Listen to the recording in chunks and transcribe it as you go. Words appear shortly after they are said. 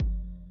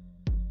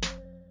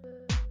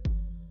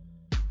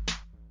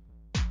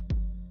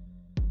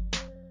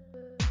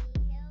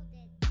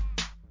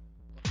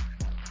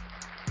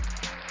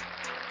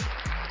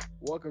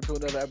welcome to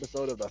another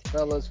episode of the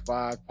Fellas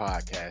Five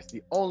Podcast,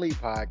 the only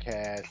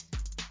podcast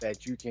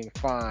that you can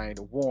find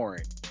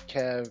Warren,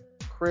 Kev,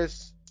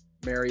 Chris,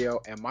 Mario,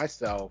 and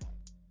myself,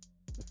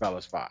 the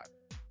Fellas Five.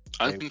 Today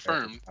we have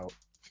Unconfirmed. out-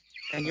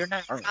 And you're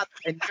not. All right.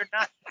 And you're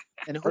not.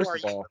 And who First are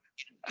of you? all,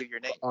 Do your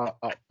name.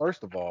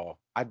 first of all,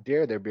 I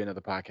dare there be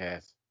another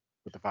podcast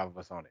with the five of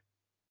us on it.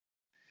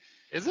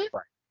 Is it?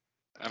 Right.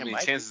 I It mean,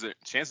 might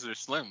chances are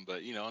slim,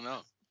 but you don't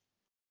know.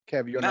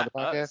 Kev, you on another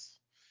Not podcast? us.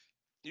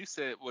 You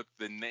said with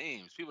the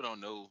names, people don't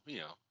know.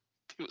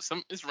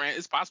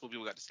 It's possible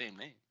people got the same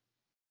name.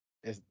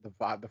 It's the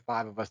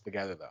five of us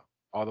together though.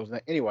 All those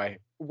anyway.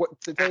 What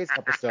today's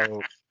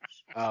episode?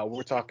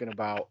 We're talking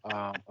about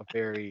a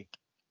very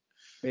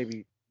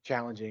maybe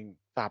challenging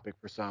topic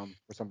for some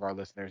of our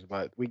listeners,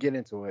 but we get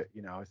into it.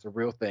 You know, it's a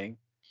real thing.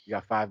 You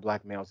got five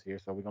black males here,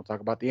 so we're gonna talk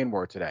about the N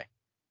word today.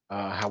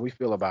 How we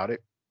feel about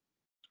it,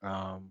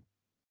 what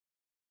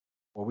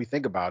we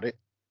think about it,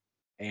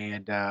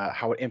 and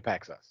how it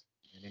impacts us,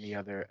 and any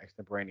other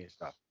extemporaneous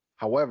stuff.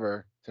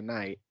 However,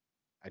 tonight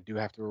I do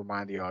have to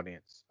remind the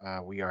audience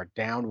we are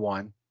down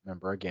one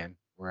member again.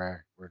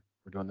 We're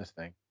doing this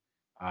thing.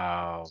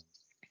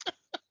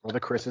 Brother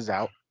Chris is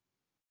out,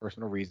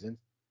 personal reasons,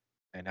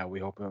 and we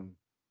hope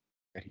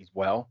that he's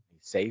well,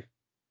 he's safe,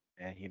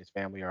 and he and his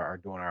family are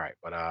doing all right.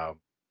 But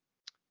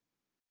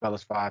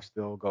Fellas Five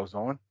still goes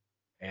on,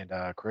 and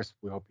Chris,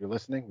 we hope you're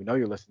listening. We know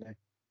you're listening.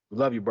 We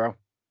love you, bro,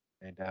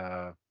 and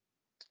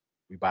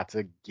we about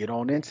to get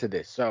on into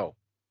this. So,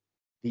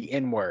 the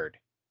N word.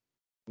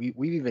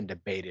 We've even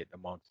debated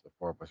amongst the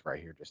four of us right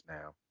here just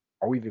now.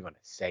 Are we even going to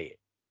say it?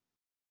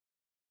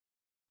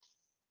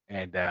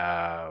 And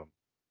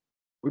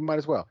we might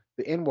as well.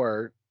 The N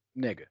word,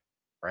 nigga,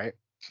 right?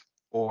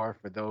 Or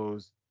for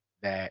those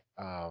that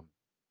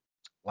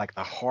like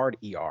the hard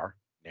ER,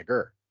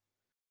 nigger.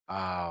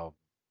 How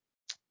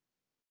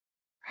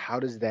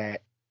does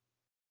that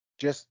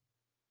we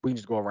can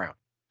just go around.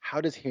 How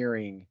does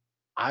hearing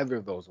either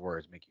of those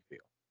words make you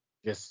feel?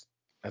 Just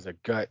as a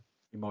gut,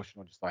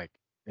 emotional, just like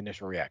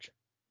initial reaction.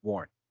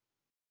 Warren.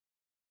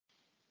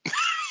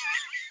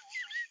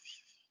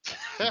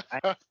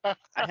 I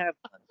have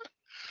one.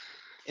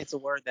 It's a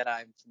word that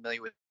I'm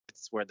familiar with.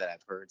 It's a word that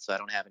I've heard, so I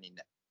don't have any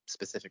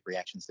specific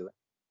reactions to it.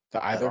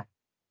 To either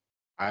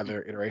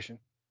iteration?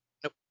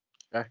 Nope.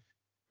 Okay.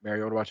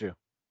 Mario, what about you?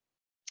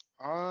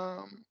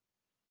 I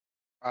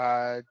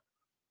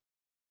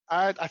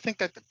I think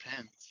that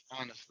depends,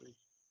 honestly.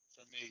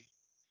 To me,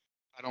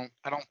 I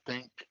don't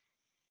think.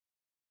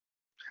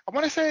 I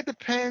want to say it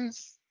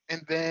depends,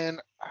 and then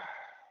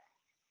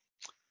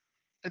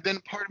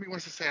part of me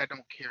wants to say I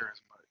don't care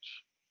as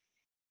much.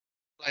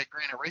 Like,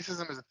 granted,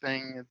 racism is a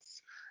thing.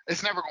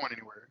 It's never going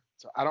anywhere.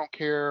 So I don't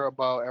care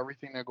about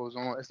everything that goes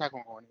on. It's not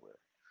going to go anywhere.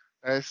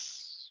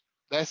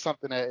 That's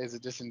something that is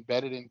just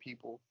embedded in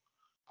people,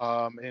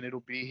 and it'll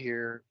be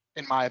here,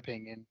 in my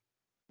opinion,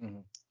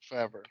 Mm-hmm.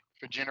 forever,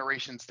 for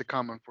generations to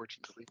come.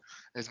 Unfortunately,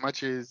 as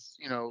much as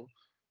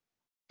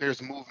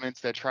there's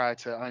movements that try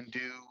to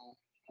undo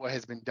what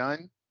has been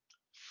done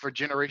for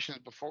generations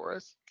before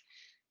us.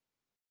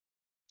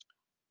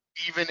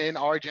 Even in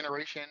our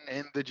generation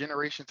and the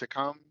generation to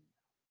come,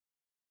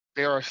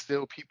 there are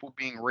still people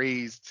being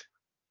raised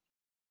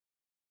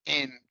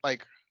in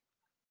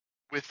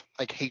with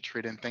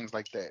hatred and things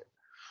like that.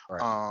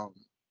 Right.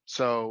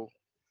 So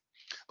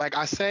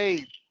I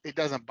say it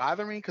doesn't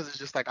bother me because it's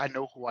just I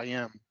know who I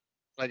am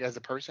as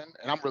a person,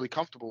 and I'm really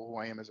comfortable who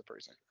I am as a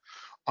person.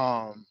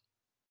 Um,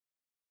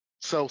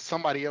 so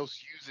somebody else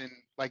using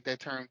that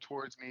term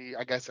towards me,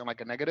 I guess in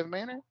a negative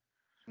manner,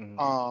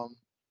 Mm-hmm.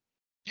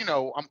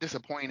 I'm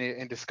disappointed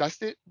and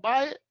disgusted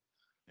by it.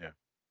 Yeah.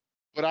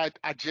 But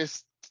I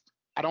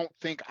don't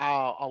think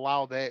I'll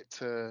allow that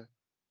to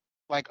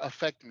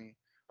affect me.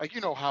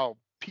 How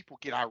people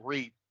get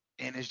irate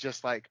and it's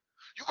just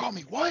you call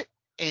me what?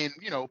 And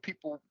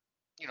people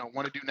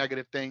want to do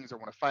negative things or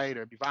want to fight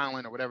or be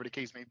violent or whatever the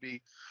case may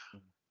be.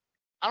 Mhm.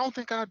 I don't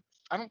think I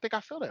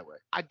feel that way.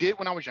 I did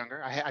when I was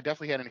younger. I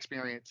definitely had an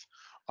experience.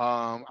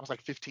 I was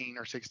 15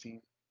 or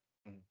 16.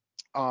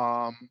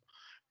 Mhm.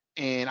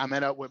 And I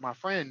met up with my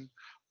friend.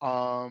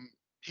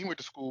 He went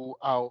to school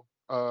out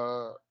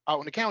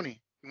in the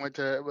county. He went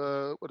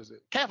to what is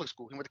it? Catholic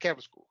school. He went to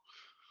Catholic school.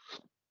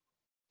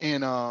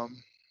 And I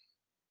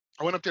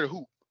went up there to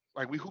hoop.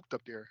 We hooped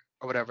up there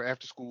or whatever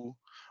after school.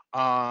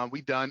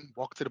 We done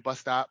walked to the bus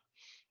stop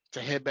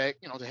to head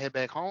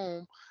back,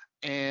 home.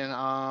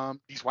 And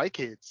these white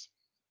kids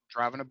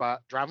driving by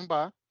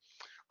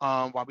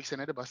while we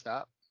sitting at the bus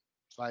stop.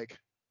 It's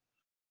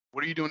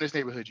what are you doing in this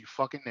neighborhood, you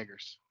fucking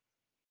niggers?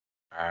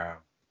 Wow.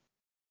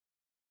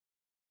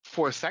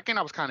 For a second,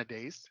 I was kind of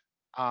dazed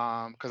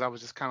because I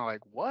was just kind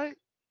of what?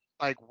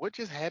 What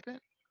just happened?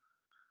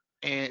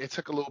 And it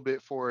took a little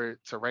bit for it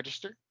to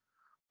register.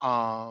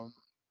 Um,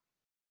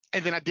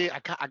 and then I did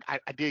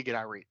get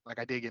irate.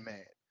 I did get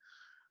mad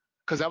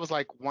because that was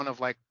one of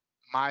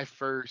my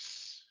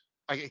first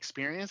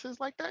experiences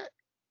like that.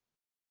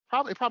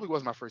 It probably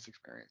was my first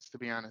experience, to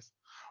be honest.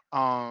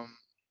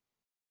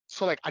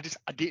 So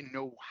I didn't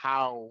know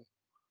how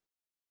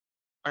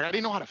Like, I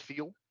didn't know how to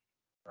feel.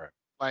 Right.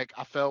 Like,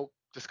 I felt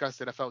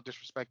disgusted. I felt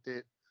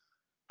disrespected.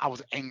 I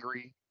was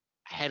angry.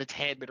 I had a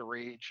tad bit of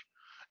rage.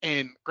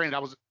 And granted, I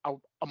was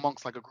out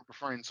amongst like a group of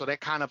friends, so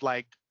that kind of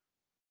like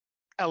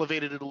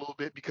elevated it a little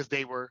bit because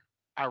they were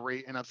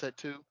irate and upset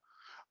too.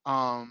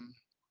 Um,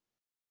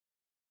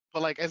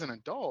 but like as an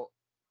adult,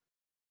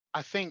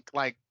 I think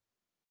like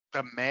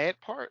the mad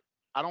part,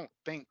 I don't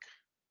think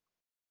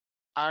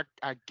I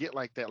get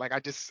like that. Like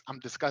I'm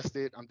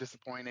disgusted, I'm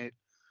disappointed,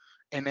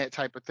 and that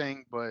type of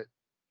thing. But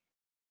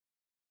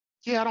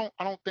yeah,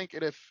 I don't think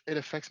it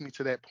affects me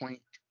to that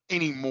point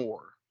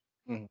anymore.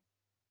 Mhm.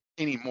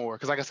 Anymore.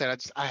 Because like I said,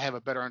 I have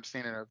a better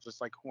understanding of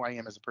just like who I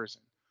am as a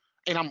person.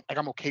 And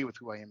I'm okay with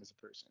who I am as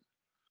a person.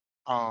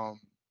 Um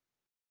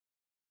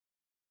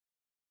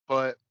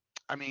but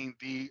I mean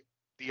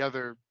the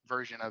other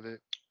version of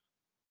it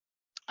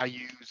I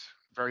use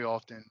very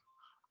often.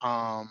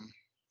 Um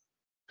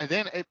and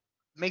then it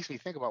makes me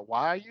think about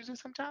why I use it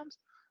sometimes,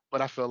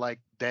 but I feel like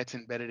that's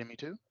embedded in me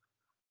too.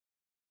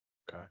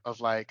 Okay.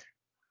 Of like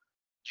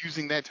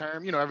using that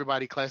term,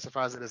 everybody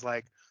classifies it as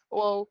like,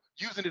 well,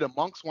 using it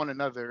amongst one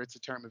another, it's a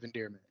term of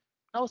endearment.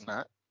 No, it's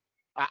not.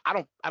 I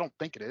don't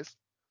think it is.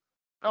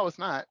 No, it's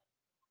not.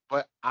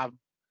 But I'm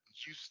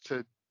used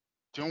to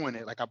doing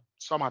it. Like I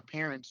saw my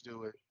parents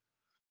do it.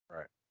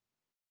 Right.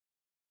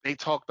 They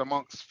talked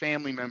amongst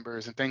family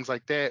members and things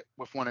like that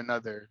with one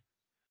another.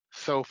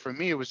 So for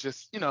me, it was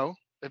just,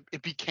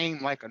 it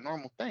became like a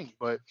normal thing.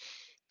 But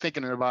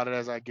thinking about it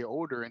as I get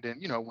older, and then,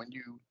 when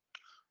you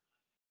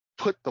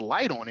put the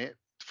light on it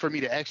for me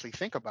to actually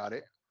think about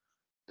it,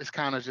 it's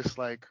kind of just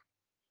like,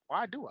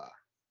 why do I?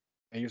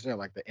 And you're saying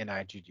like the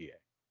NIGGA.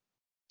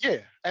 Yeah,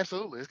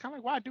 absolutely. It's kind of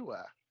like, why do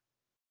I?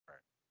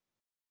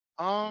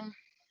 Right. Um.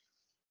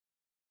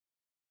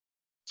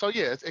 So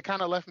yeah, it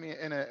kind of left me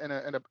at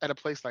a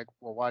place like,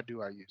 well, why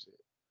do I use it?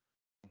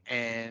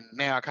 And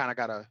now I kind of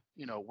gotta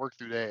work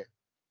through that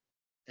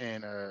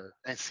and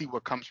see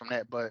what comes from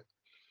that. But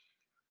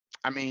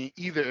I mean,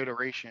 either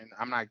iteration,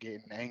 I'm not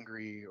getting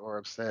angry or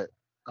upset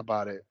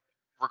about it,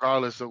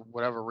 regardless of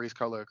whatever race,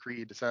 color, or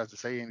creed decides to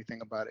say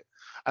anything about it.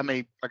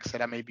 Like I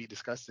said, I may be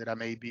disgusted, I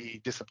may be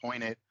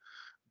disappointed,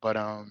 but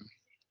I'm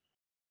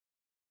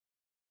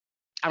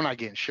not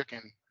getting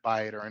shooken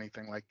by it or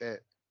anything like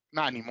that.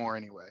 Not anymore,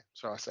 anyway.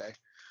 So I say.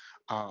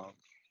 Um,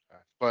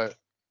 Right. but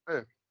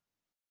yeah.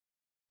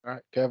 All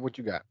right, Kev, what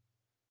you got?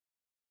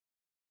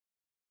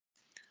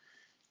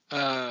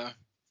 I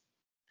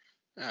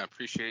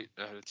appreciate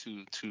the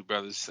two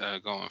brothers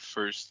going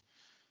first.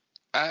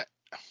 I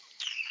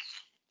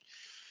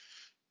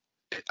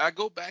I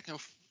go back and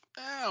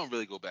I don't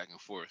really go back and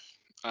forth.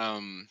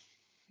 Um,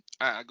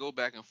 I go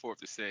back and forth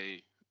to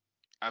say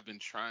I've been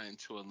trying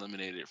to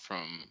eliminate it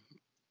from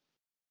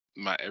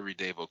my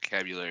everyday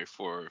vocabulary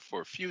for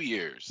a few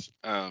years.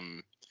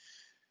 And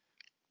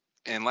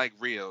like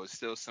Rio, it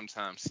still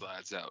sometimes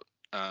slides out.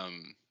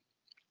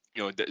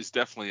 It's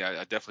definitely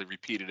I definitely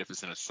repeat it if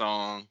it's in a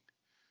song,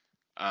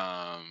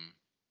 um,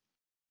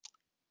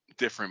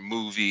 different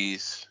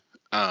movies.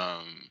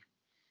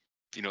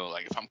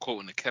 Like if I'm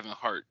quoting a Kevin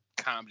Hart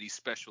comedy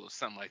special or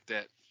something like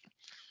that.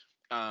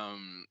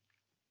 Um,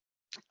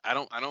 I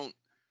don't.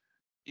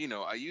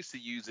 I used to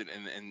use it,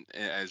 and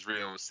as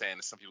Rio was saying,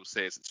 some people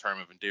say it's a term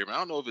of endearment. I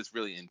don't know if it's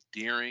really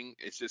endearing.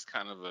 It's just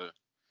kind of a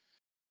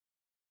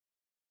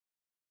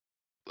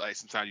like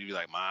sometimes you be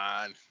like,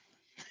 "Man,"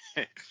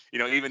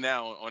 even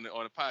now on the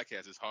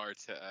podcast, it's hard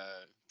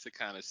to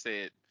kind of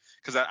say it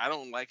because I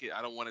don't like it.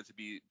 I don't want it to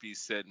be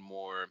said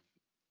more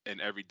in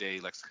everyday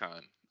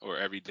lexicon or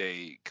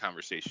everyday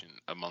conversation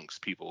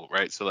amongst people,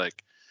 right? So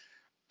like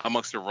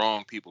amongst the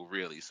wrong people,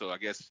 really. So I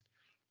guess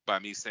by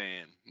me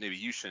saying maybe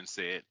you shouldn't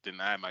say it, then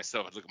I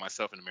myself I'd look at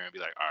myself in the mirror and be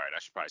like, all right, I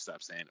should probably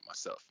stop saying it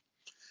myself.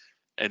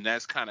 And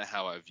that's kind of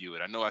how I view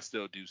it. I know I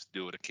still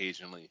do it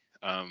occasionally,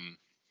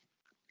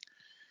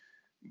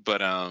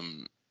 but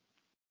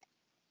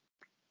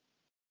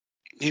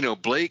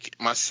Blake,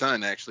 my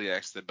son, actually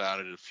asked about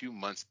it a few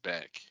months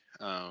back.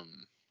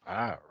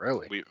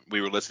 Really?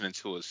 We were listening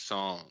to a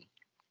song,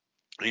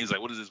 and he was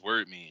like, "What does this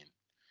word mean?"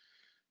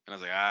 And I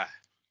was like, ah,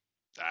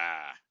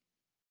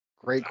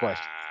 Great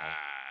question.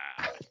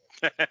 ah.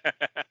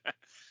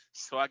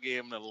 So I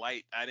gave him the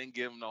light. I didn't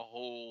give him the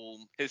whole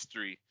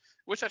history,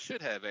 which I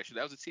should have actually.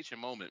 That was a teaching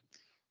moment.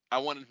 I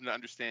wanted him to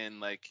understand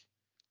like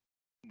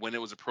when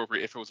it was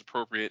appropriate, if it was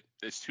appropriate.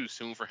 It's too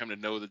soon for him to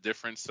know the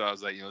difference. So I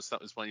was like,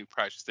 it's one you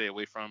probably should stay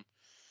away from.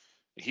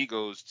 He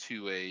goes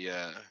to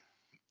a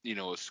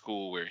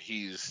school where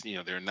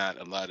there's not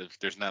a lot of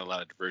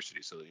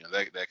diversity. So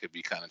that could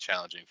be kind of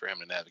challenging for him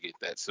to navigate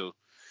that. So,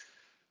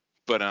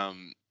 but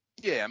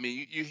yeah, I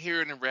mean you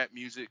hear it in rap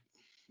music,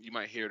 you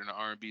might hear it in an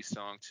R&B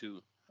song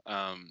too.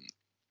 Um,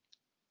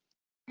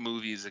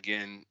 Movies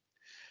again,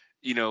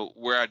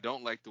 where I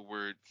don't like the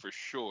word for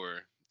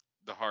sure,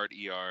 the hard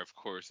ER of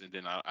course, and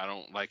then I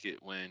don't like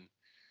it when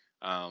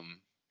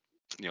um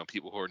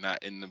people who are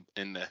not in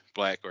the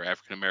Black or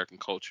African American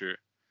culture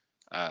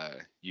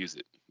use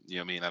it. You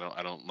know what I mean?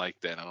 I don't like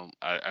that.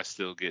 I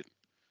still get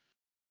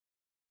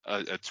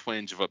a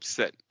twinge of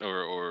upset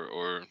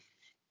or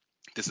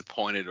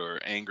disappointed or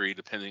angry,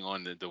 depending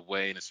on the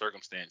way and the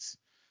circumstance.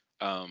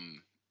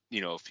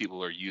 If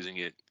people are using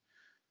it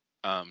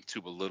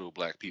to belittle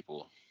black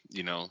people,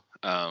 you know,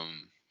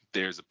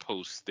 there's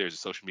a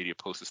social media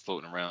post that's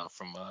floating around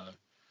from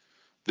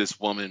this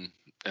woman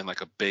in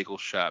like a bagel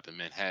shop in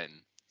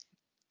Manhattan,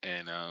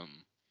 and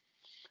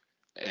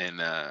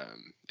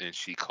and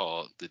she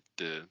called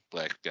the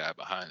black guy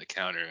behind the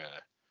counter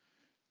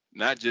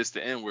not just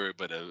the N word,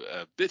 but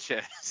a bitch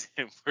ass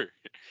N word,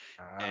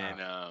 and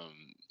um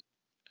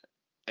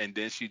and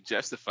then she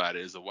justified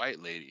it as a white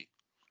lady.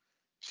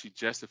 She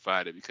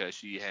justified it because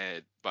she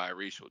had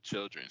biracial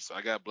children. So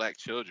I got black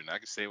children. I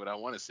can say what I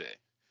want to say.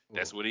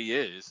 That's what he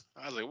is.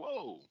 I was like,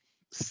 whoa.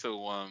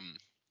 So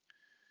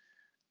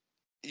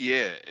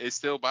yeah, it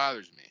still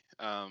bothers me.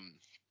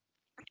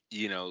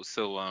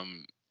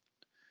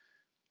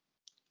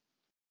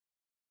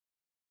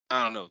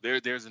 I don't know.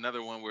 There's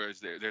another one where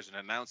there's an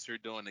announcer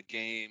doing a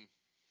game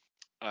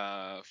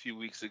a few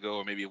weeks ago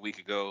or maybe a week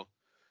ago.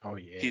 Oh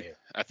yeah.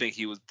 I think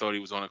thought he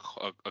was on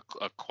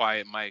a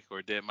quiet mic or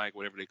a dead mic,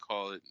 whatever they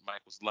call it.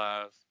 Mic was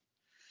live.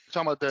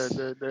 You're talking about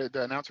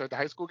the announcer at the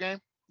high school game?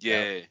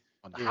 Yeah.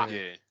 On the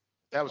Yeah.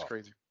 That was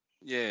crazy.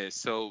 Yeah,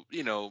 so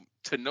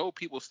to know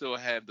people still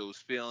have those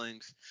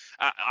feelings,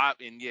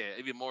 and yeah,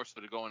 even more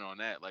so to going on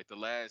that, like the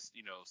last,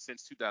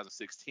 since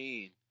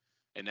 2016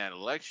 and that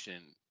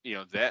election,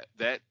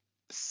 that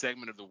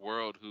segment of the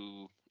world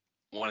who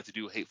wanted to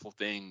do hateful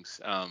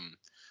things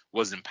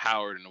was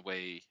empowered in a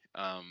way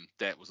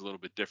that was a little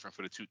bit different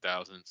for the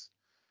 2000s.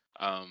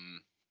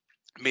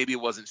 Maybe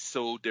it wasn't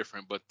so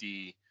different, but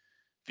the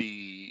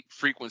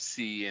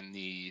frequency and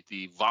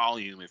the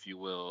volume, if you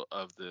will,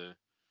 of the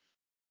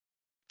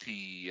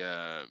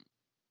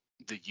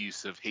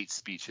use of hate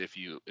speech, if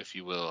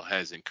you will,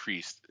 has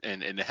increased,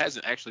 and it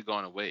hasn't actually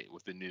gone away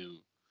with the new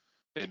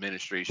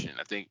administration.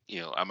 I think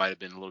I might have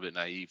been a little bit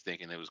naive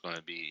thinking it was going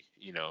to be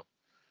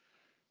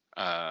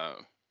uh,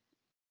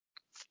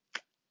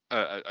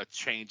 a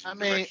change in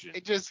direction.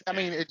 It just and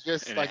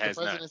like it has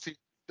not.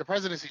 the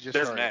presidency just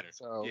Doesn't started. matter.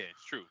 So Yeah,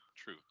 true.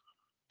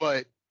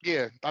 but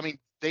yeah, I mean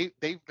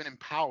they've been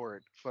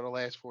empowered for the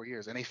last 4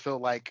 years, and they feel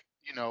like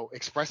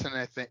expressing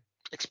that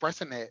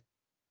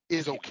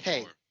is Even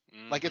okay.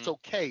 more. Like it's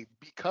okay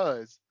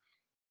because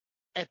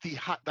at the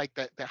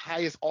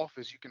highest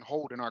office you can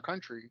hold in our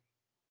country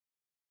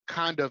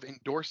kind of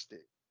endorsed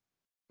it.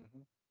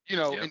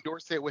 Yep.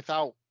 Endorsed it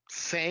without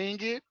saying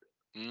it,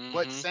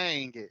 but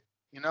saying it.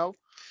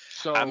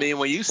 So I mean,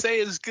 when you say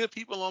it's good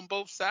people on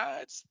both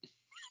sides,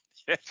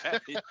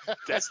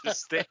 that's a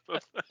stamp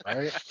of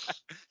right.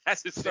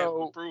 That's a stamp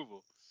of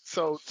approval.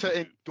 So to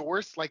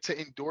endorse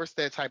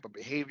that type of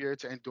behavior,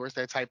 to endorse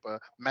that type of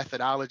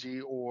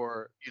methodology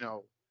or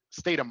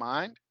state of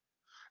mind,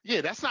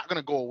 yeah, that's not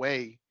gonna go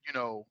away.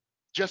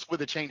 Just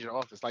with a change of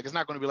office. Like it's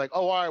not gonna be like,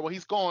 oh, all right, well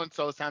he's gone,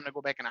 so it's time to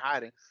go back into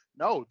hiding.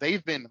 No,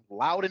 they've been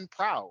loud and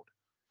proud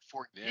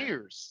for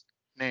years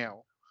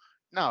now.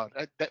 No,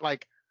 that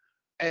like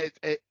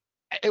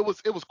it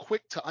was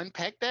quick to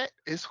unpack that.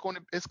 It's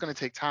gonna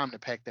take time to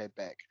pack that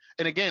back.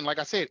 And again, like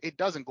I said, it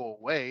doesn't go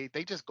away.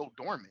 They just go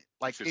dormant.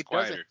 Like it's it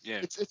quieter. doesn't. Yeah.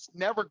 It's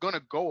never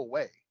gonna go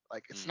away.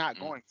 Like it's not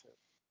going to.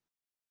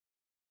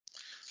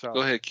 So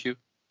go ahead, Q.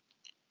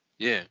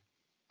 Yeah.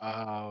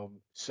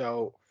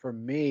 So for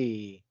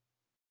me,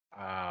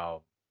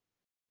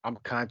 I'm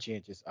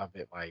conscientious of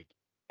it. Like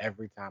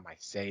every time I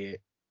say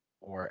it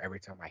or every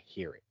time I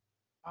hear it,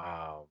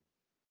 um,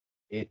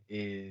 it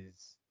is.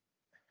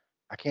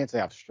 I can't say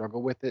I've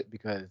struggled with it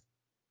because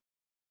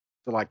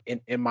so like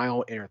in my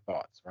own inner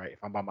thoughts, right? If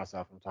I'm by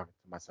myself, I'm talking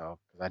to myself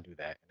because I do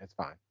that, and it's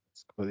fine.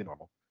 It's completely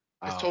normal.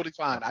 it's totally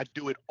fine. I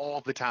do it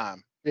all the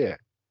time. Yeah,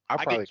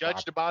 I get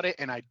judged about it,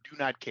 and I do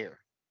not care.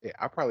 Yeah,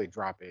 I probably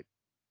drop it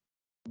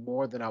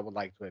more than I would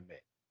like to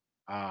admit.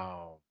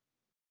 Um,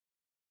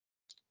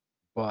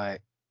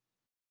 but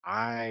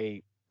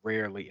I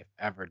rarely, if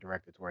ever,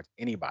 direct it towards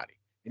anybody.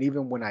 And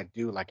even when I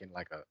do, like in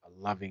like a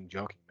loving,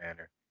 joking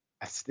manner,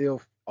 I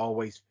still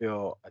always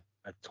feel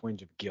a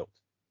twinge of guilt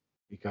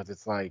because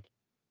it's like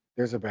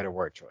there's a better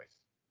word choice.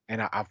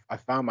 And I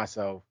found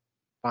myself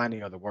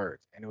finding other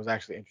words. And it was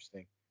actually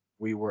interesting.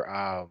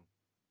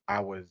 I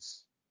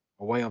was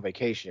away on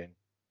vacation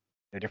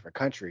in a different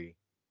country,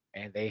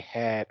 and they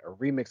had a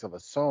remix of a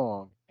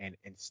song, and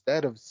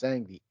instead of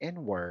saying the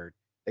N word,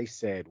 they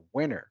said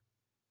winner.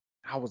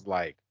 I was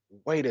like,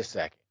 wait a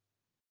second.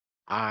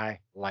 I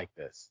like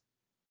this.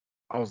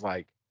 I was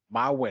like,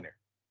 my winner,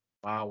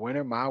 my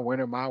winner, my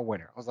winner, my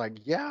winner. I was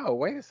like, yo,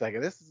 wait a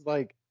second. This is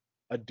like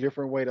a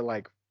different way to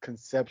like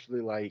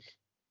conceptually like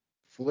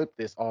flip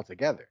this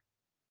altogether.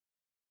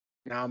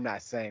 Now I'm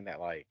not saying that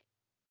like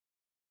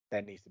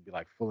that needs to be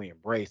like fully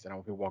embraced and I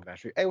want people walking down the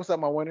street, hey, what's up,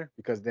 my winner?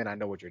 Because then I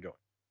know what you're doing.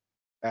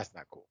 That's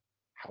not cool.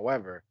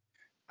 However,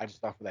 I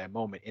just thought for that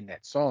moment in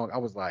that song, I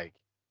was like,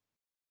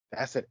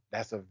 that's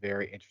a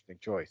very interesting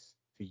choice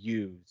to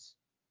use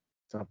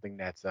something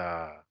that's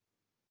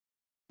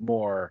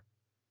more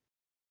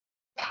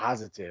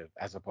positive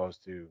as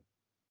opposed to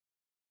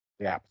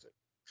the opposite.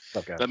 What's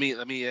up, guys?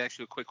 Let me ask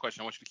you a quick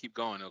question. I want you to keep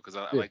going though, because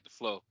I Yeah. like the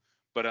flow.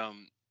 But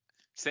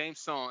same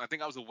song. I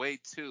think I was away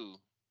too,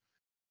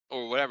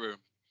 or whatever.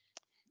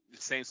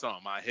 Same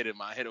song. My hit it,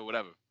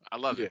 whatever. I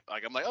love Yeah. it.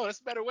 Like I'm like, oh, that's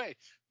a better way.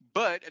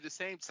 But at the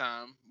same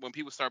time, when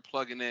people start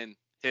plugging in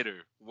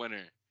hitter,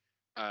 winner,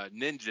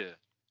 ninja,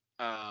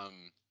 Oh,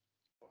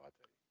 I'll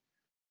tell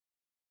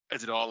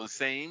is it all the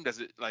same? Does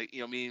it like you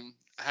know what I mean?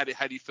 How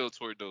do you feel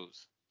toward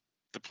those?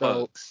 The So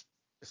plugs.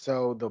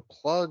 so the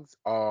plugs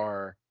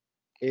are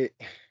it.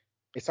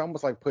 It's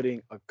almost like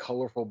putting a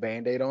colorful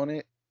band-aid on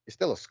it. It's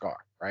still a scar,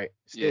 right?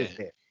 It's still Yeah.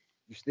 there.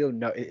 You still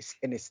know it's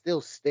and it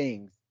still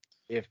stings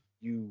if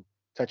you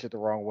touch it the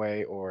wrong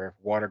way or if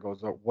water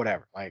goes up,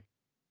 whatever. Like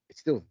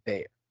it's still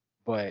there,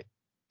 but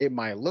it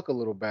might look a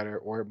little better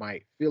or it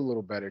might feel a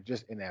little better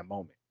just in that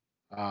moment.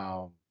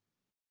 Um,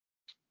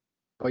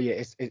 but yeah,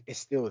 it's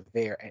still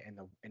there. And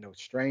the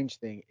strange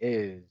thing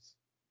is,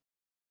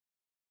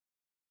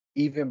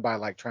 even by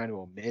like trying to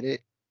omit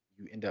it,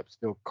 you end up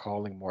still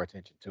calling more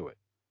attention to it.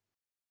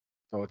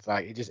 So it's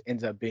like it just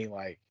ends up being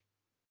like,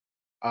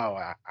 oh,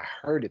 I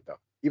heard it though.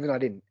 Even though I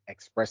didn't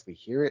expressly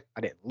hear it,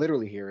 I didn't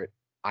literally hear it.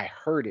 I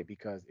heard it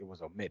because it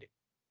was omitted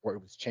or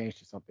it was changed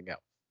to something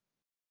else.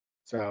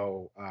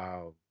 So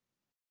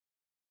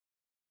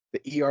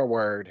the ER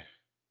word,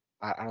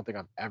 I don't think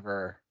I've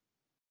ever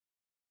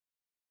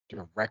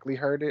directly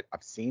heard it.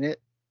 I've seen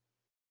it.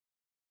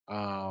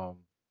 Um,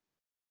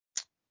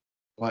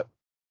 but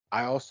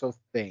I also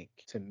think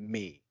to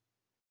me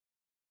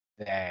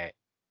that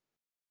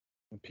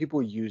when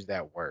people use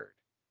that word,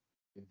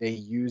 they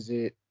use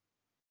it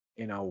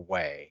in a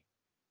way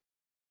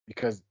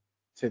because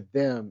to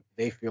them,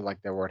 they feel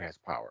like their word has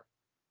power.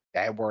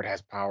 That word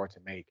has power to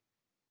make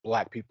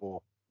black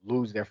people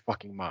lose their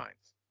fucking minds.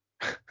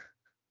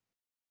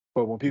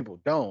 But when people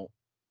don't,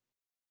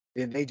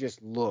 then they just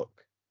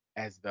look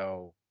as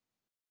though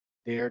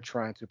they're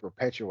trying to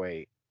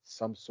perpetuate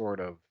some sort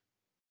of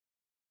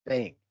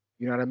thing.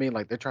 You know what I mean?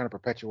 Like they're trying to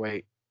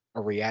perpetuate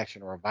a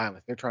reaction or a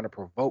violence. They're trying to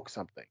provoke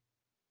something.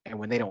 And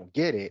when they don't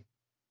get it,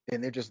 then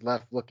they're just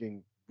left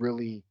looking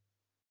really,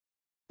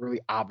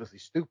 really obviously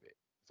stupid.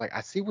 It's like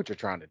I see what you're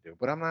trying to do,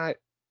 but I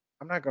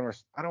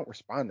don't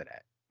respond to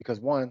that. Because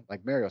one,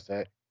 like Mario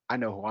said, I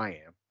know who I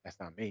am. That's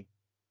not me.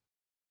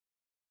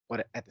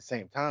 But at the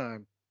same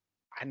time,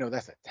 I know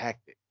that's a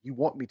tactic. You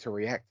want me to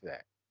react to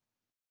that.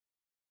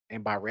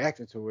 And by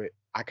reacting to it,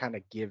 I kind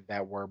of give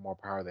that word more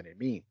power than it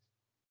means.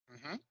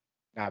 Mm-hmm.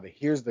 Now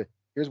here's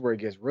where it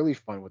gets really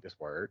fun with this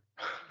word.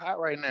 Hot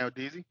right now,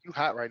 DZ. You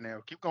hot right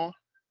now. Keep going.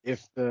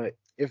 If the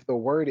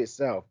word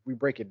itself, we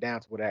break it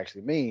down to what it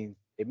actually means,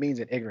 it means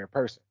an ignorant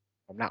person,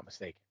 if I'm not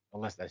mistaken,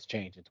 unless that's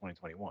changed in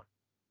 2021.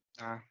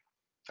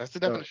 That's the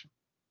So definition.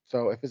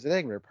 so if it's an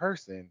ignorant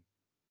person,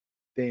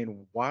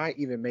 then why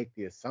even make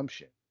the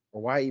assumption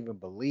or why even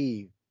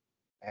believe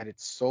that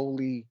it's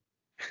solely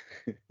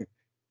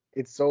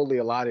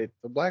allotted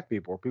to black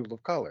people or people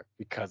of color?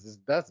 Because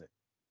it doesn't.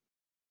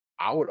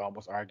 I would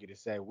almost argue to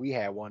say we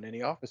had one in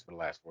the office for the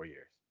last 4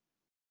 years.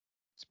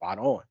 Spot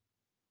on.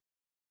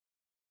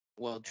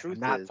 Well, And I'm truth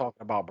not is,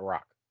 talking about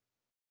Barack.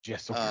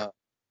 Just so uh,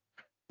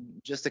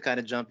 just to kind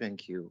of jump in,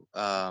 Q.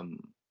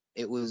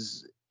 It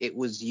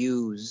was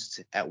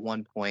used at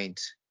one point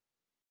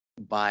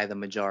by the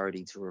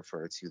majority to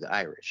refer to the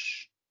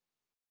Irish.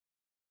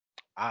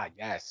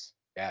 yes,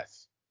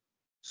 yes.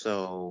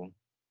 So,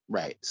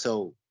 right.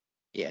 So,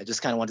 yeah,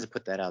 just kind of wanted to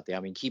put that out there. I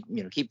mean, keep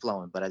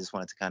flowing, but I just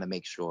wanted to kind of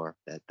make sure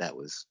that that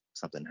was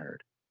something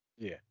heard.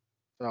 Yeah.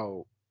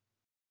 So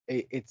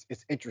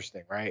it's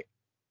interesting, right?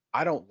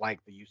 I don't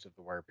like the use of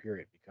the word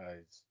period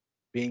because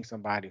being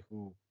somebody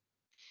who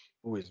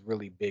is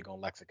really big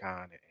on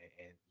lexicon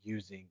and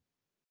using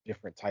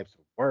different types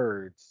of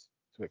words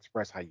to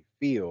express how you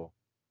feel,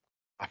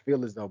 I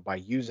feel as though by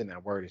using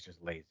that word it's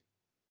just lazy,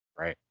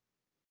 right?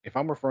 If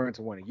I'm referring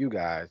to one of you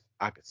guys,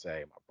 I could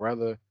say my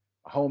brother,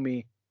 my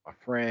homie, my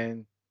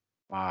friend,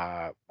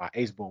 my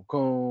ace boom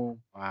coon,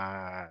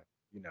 my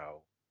you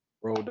know,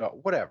 road dog,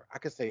 whatever. I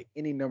could say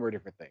any number of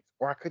different things,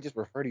 or I could just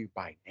refer to you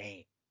by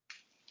name.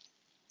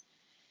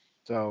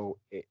 So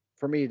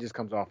for me, it just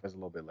comes off as a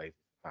little bit lazy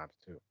sometimes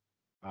too.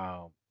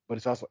 But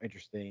it's also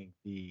interesting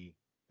the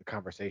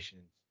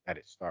conversations that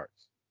it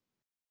starts.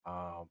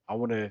 I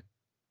want to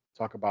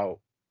talk about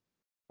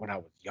when I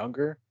was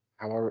younger,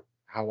 how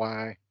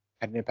I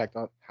had an impact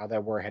on how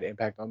that word had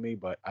impact on me.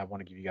 But I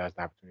want to give you guys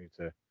the opportunity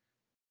to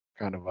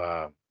kind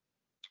of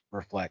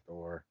reflect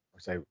or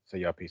say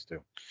your piece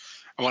too.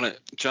 I want to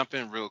jump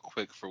in real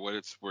quick for what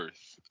it's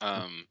worth.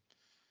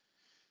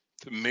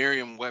 The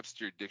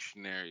Merriam-Webster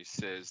dictionary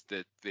says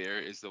that there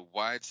is a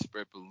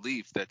widespread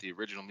belief that the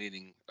original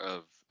meaning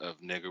of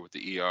nigger with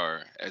the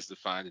er, as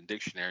defined in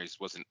dictionaries,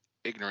 was an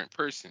ignorant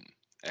person.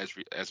 As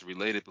a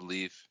related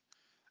belief,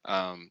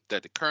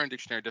 that the current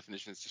dictionary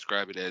definitions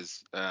describe it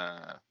as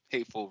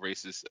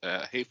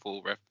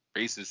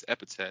racist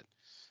epithet.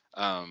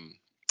 Um,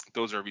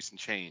 those are a recent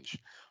change.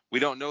 We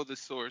don't know the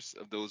source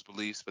of those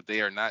beliefs, but they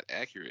are not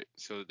accurate.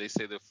 So they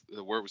say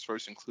the word was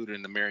first included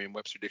in the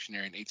Merriam-Webster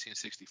dictionary in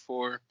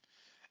 1864,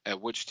 at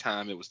which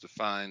time it was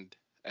defined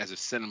as a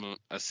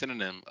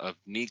synonym of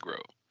Negro,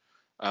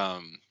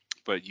 um,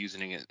 but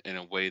using it in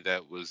a way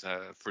that was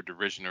for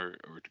derision or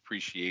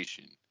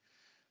depreciation.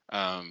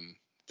 Um,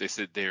 they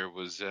said they've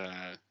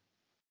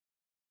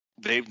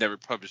never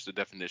published a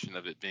definition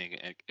of it being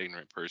an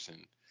ignorant person,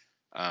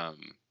 um,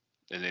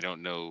 and they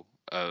don't know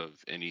of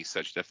any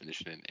such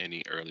definition in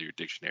any earlier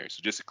dictionary.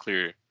 So just to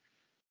clear,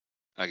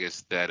 I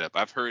guess, that up.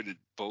 I've heard it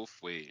both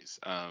ways.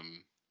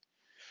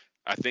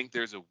 I think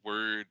there's a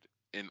word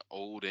in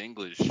Old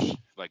English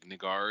like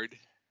nigard,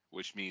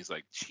 which means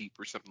like cheap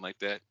or something like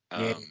that.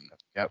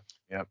 Yeah.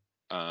 Yep.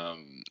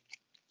 Um,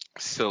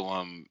 so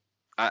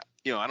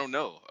I don't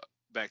know.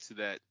 Back to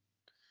that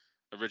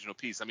original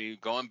piece. I mean,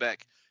 going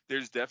back,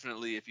 there's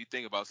definitely, if you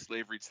think about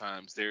slavery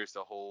times, there's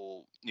the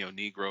whole,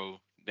 negro,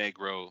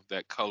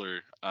 that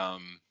color.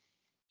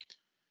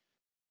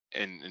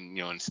 And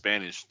in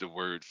Spanish, the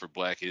word for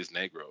black is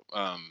negro.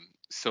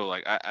 So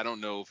like, I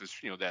don't know if it's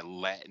that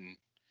Latin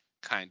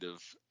kind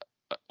of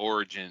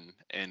origin,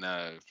 and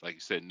like you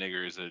said,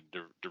 nigger is a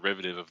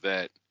derivative of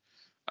that.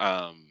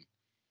 Um,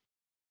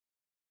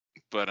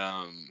 but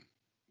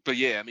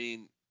yeah, I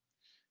mean,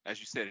 as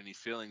you said, any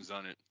feelings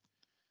on it?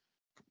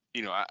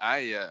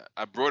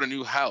 I brought a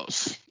new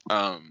house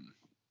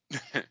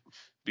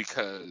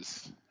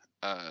because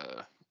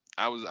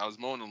I was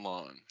mowing the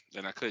lawn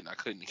and I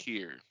couldn't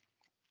hear,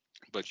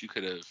 but you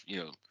could have,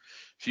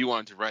 if you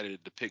wanted to write a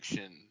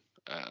depiction,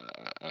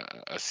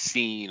 a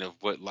scene of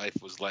what life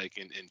was like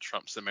in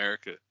Trump's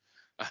America.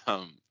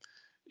 um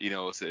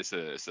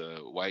it's a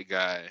white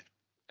guy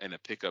in a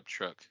pickup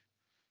truck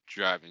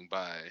driving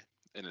by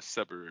in the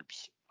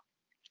suburbs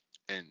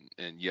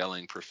and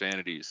yelling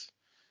profanities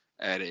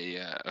at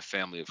a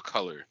family of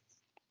color,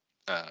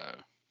 uh,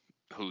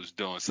 who's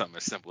doing something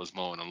as simple as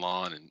mowing the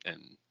lawn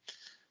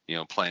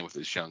and playing with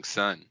his young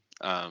son.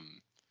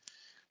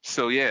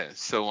 So yeah,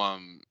 so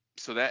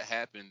that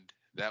happened.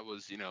 That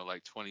was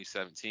like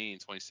 2017,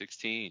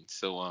 2016.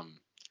 So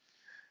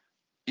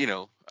you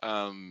know,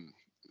 um,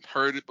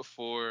 heard it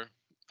before.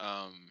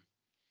 Um,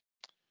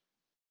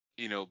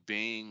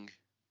 being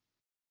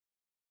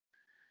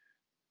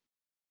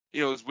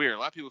it's weird. A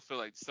lot of people feel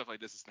like stuff like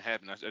this doesn't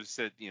happen. I just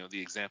said,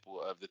 the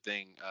example of the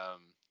thing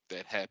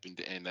that happened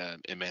in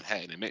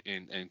Manhattan.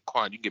 And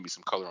Quan, you can give me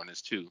some color on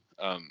this too.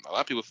 A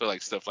lot of people feel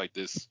like stuff like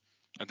this.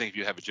 I think if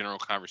you have a general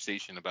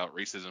conversation about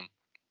racism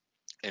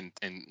and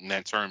in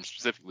that term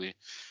specifically,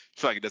 I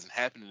feel like it doesn't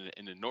happen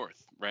in the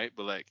North, right?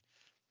 But like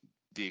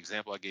the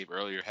example I gave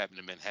earlier happened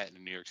in Manhattan,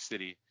 in New York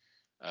City.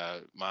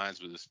 Mine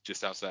was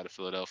just outside of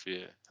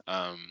Philadelphia.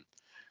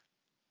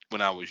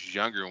 When I was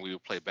younger and we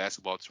would play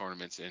basketball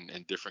tournaments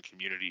in different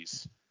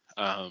communities,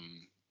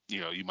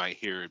 you might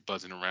hear it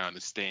buzzing around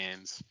the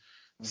stands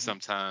Hmm.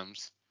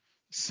 sometimes.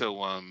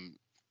 So, and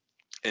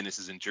this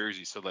is in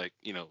Jersey, so like,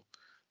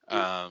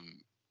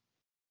 um,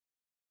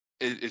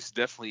 it's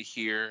definitely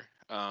here,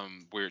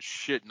 where it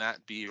should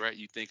not be, right?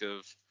 You think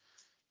of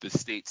the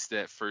states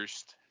that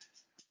first,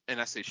 and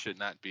I say should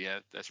not be.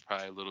 That's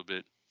probably a little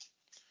bit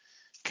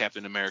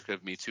Captain America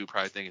of me too,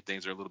 probably thinking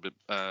things are a little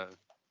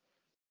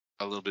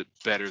bit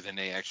better than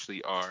they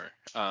actually are.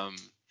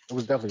 It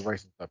was definitely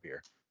racist up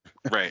here.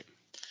 Right.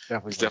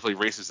 Definitely It's racist.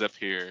 definitely racist up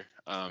here.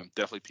 Yep.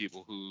 Definitely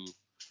people who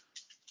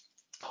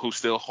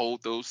still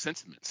hold those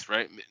sentiments,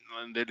 right?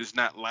 And they're just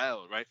not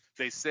loud, right?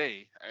 They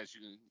say, as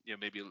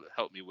maybe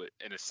help me with,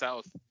 in the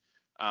South,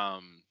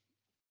 um,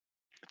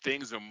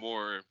 things are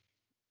more,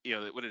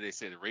 what did they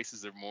say? The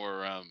races are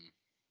more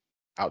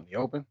Out in the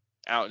open.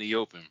 out in the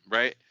open,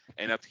 right?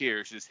 And up here,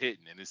 it's just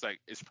hidden, and it's like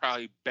it's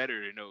probably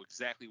better to know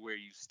exactly where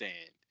you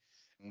stand.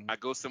 Hmm. I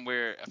go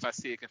somewhere, if I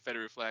see a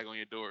Confederate flag on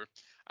your door,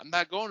 I'm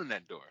not going in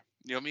that door.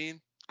 You know what I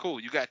mean? Cool,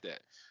 you got that.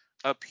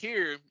 Up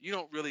here, you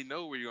don't really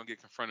know where you're gonna get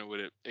confronted with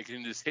it. It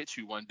can just hit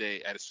you one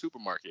day at a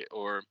supermarket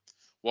or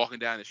walking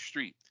down the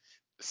street.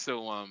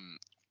 So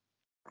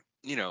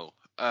you know,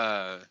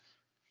 uh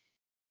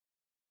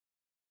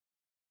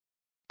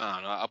I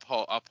don't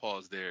know, I'll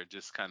pause there,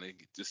 just kind of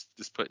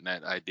just putting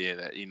that idea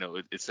that,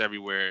 it's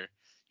everywhere.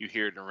 You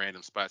hear it in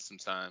random spots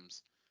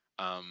sometimes.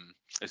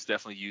 It's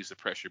definitely used to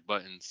press your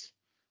buttons.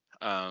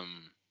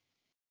 Um,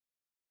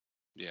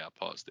 yeah, I'll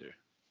pause there.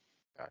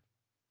 Got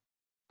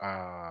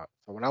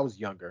so when I was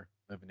younger,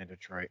 living in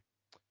Detroit,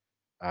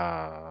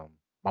 um,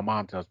 my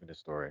mom tells me the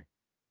story,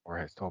 or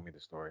has told me the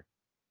story.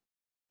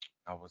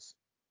 I was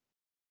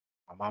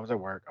My mom was at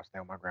work. I was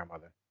staying with my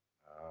grandmother,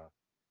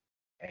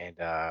 and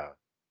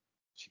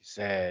she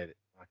said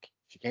like,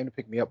 she came to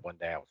pick me up one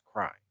day. I was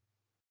crying,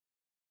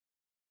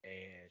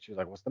 and she was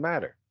like, "What's the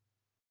matter?"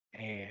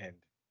 And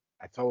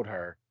I told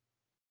her,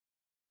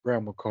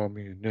 "Grandma called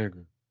me a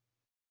nigger,"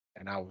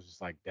 and I was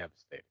just like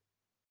devastated.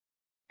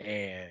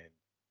 And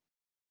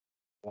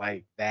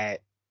like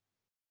that,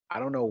 I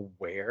don't know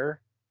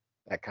where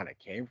that kind of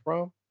came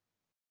from,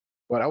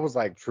 but I was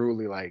like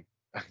truly like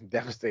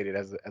devastated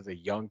as a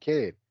young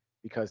kid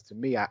because to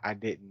me, I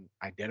didn't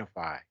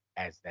identify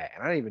as that,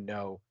 and I didn't even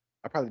know.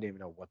 I probably didn't even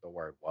know what the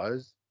word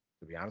was,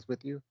 to be honest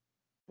with you.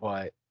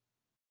 But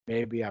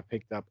maybe I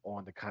picked up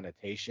on the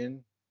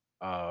connotation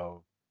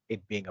of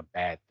it being a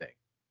bad thing.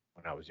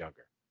 when I was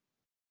younger,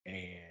 and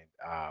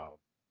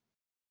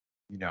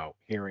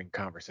hearing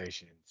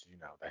conversations,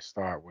 that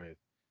start with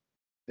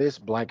this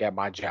blank at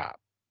my job,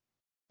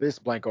 this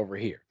blank over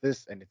here,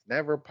 this, and it's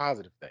never a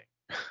positive thing.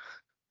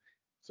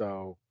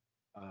 So,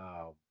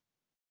 um,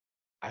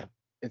 I,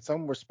 in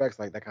some respects,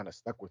 like that kind of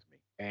stuck with me.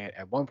 And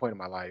at one point in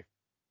my life,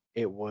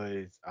 it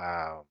was,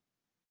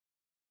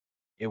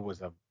 it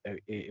was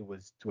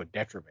to a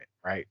detriment,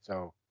 right?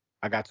 So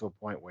I got to a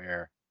point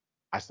where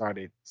I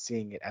started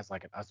seeing it as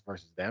like an us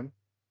versus them.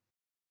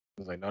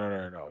 It was like, no, no,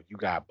 no, no, no. You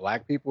got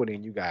black people,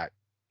 then you got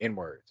N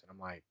words, and I'm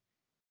like,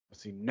 well,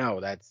 see,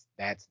 no, that's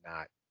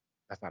not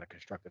a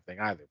constructive thing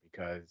either,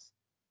 because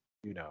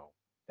you know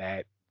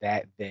that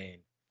then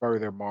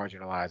further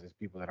marginalizes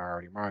people that are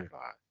already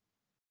marginalized.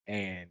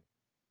 And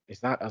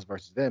it's not us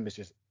versus them, it's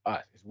just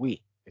us, it's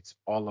we, it's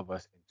all of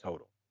us in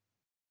total.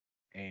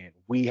 And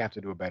we have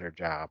to do a better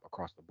job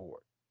across the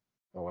board.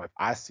 So if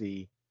I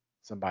see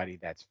somebody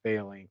that's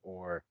failing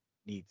or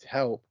needs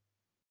help,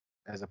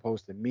 as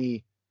opposed to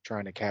me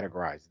trying to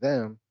categorize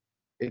them,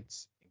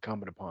 it's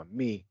incumbent upon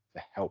me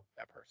to help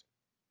that person.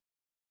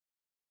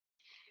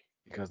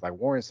 Because like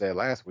Warren said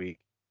last week,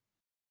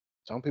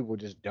 some people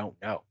just don't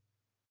know.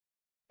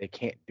 They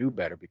can't do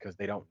better because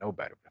they don't know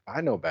better. But if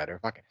I know better,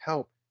 if I can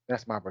help,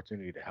 that's my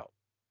opportunity to help.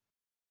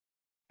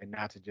 And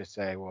not to just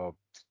say, well,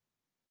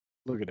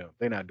 look at them.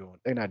 They're not doing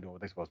what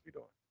they're supposed to be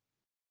doing.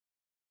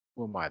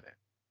 Who am I then?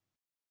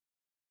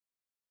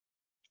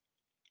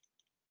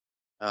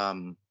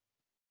 Um,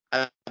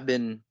 I've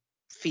been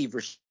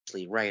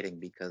feverishly writing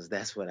because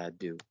that's what I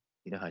do.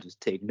 I just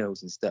take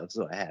notes and stuff,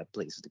 so I have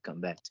places to come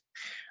back to.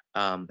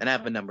 And I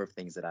have a number of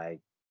things that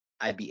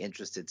I'd be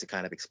interested to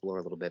kind of explore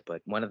a little bit.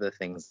 But one of the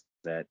things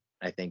that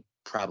I think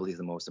probably is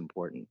the most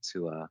important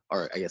to,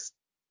 or I guess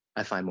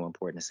I find more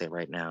important to say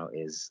right now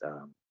is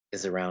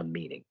around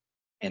meaning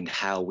and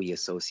how we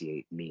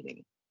associate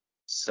meaning.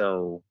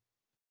 So,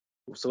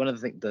 so one of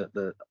the things,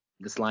 the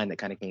this line that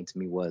kind of came to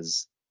me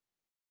was,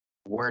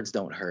 words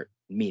don't hurt,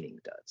 meaning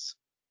does.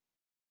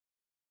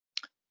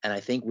 And I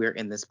think we're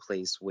in this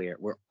place where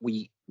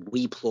we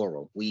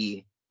plural,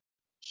 we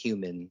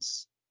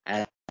humans,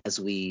 as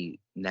we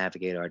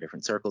navigate our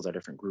different circles, our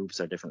different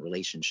groups, our different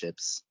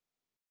relationships,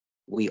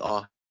 we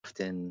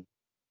often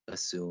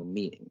assume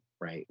meaning,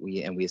 right?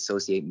 We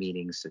associate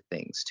meanings to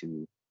things,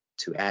 to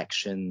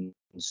actions,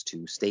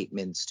 to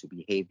statements, to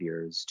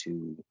behaviors,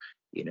 to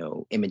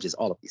images,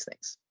 all of these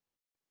things.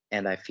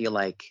 And I feel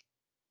like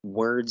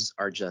words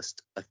are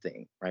just a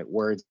thing, right?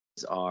 Words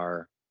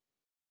are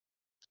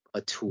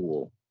a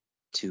tool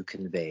to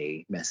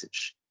convey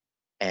message.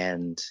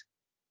 And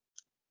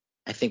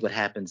I think what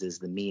happens is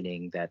the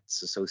meaning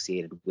that's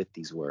associated with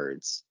these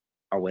words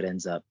are what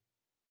ends up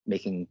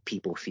making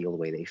people feel the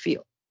way they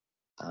feel.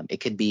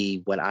 It could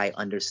be what I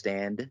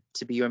understand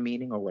to be your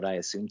meaning or what I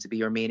assume to be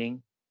your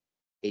meaning.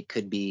 It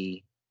could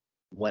be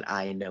what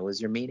I know is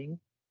your meaning.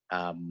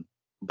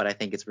 But I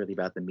think it's really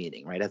about the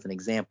meaning, right? As an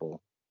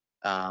example,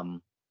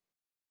 um,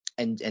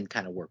 and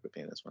kind of work with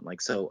me on this one.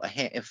 Like, so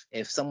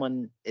if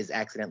someone is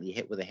accidentally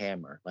hit with a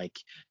hammer, like,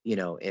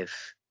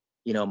 if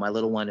my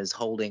little one is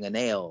holding a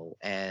nail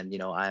and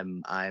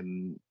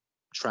I'm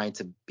trying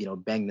to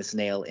bang this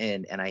nail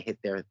in and I hit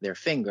their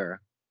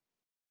finger,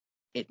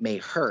 it may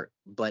hurt,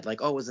 but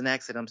like, oh, it was an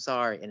accident, I'm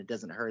sorry, and it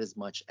doesn't hurt as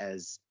much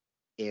as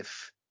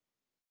if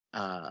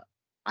uh,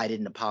 I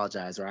didn't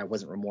apologize or I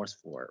wasn't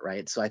remorseful for it,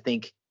 right? So I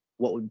think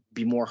what would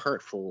be more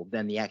hurtful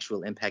than the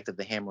actual impact of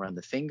the hammer on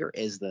the finger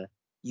is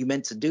you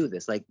meant to do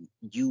this, like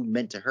you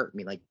meant to hurt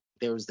me, like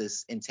there was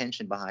this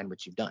intention behind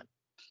what you've done.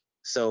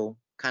 So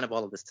kind of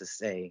all of this to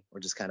say, or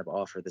just kind of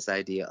offer this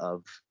idea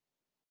of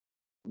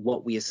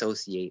what we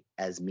associate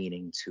as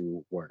meaning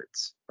to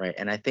words, right?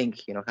 And I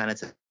think, kind of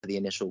to the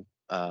initial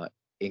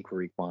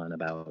inquiry, Quan,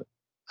 about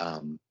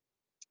um,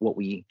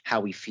 how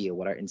we feel,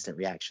 what our instant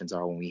reactions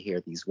are when we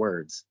hear these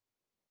words.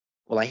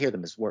 Well, I hear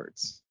them as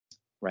words,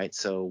 right?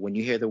 So when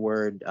you hear the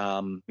word,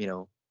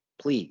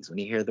 please, when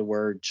you hear the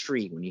word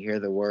tree, when you hear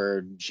the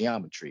word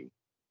geometry,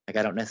 like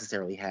I don't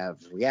necessarily have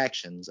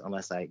reactions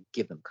unless I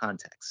give them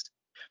context.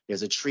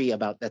 There's a tree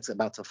that's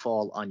about to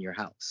fall on your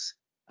house.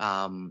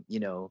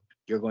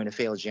 You're going to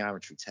fail a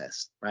geometry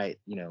test, right?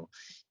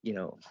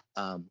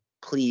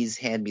 Please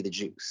hand me the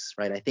juice,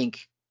 right? I think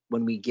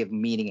when we give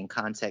meaning and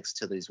context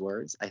to these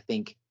words, I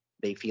think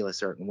they feel a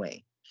certain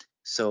way.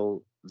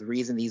 So the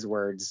reason these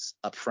words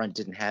up front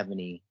didn't have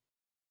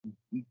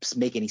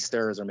make any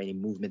stirs or many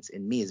movements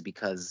in me is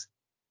because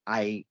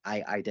I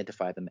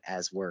identify them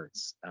as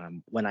words.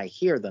 When I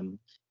hear them,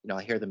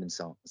 I hear them in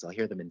songs, I'll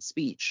hear them in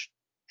speech,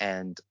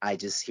 and I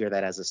just hear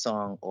that as a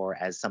song or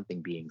as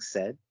something being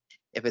said.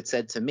 If it's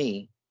said to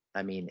me,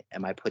 I mean,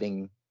 am I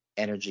putting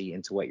energy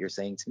into what you're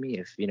saying to me?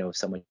 If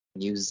someone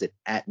uses it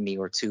at me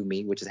or to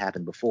me, which has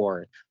happened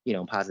before,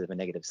 in positive and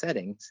negative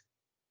settings,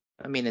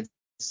 I mean,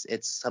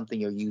 it's something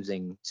you're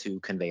using to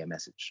convey a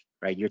message,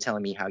 right? You're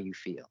telling me how you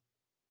feel.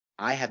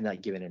 I have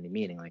not given any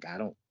meaning. Like, I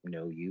don't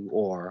know you,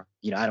 or,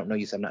 I don't know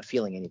you, so I'm not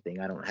feeling anything.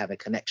 I don't have a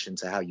connection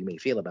to how you may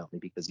feel about me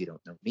because you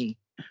don't know me.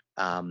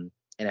 And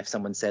if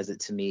someone says it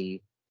to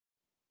me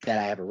that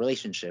I have a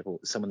relationship with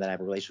someone that I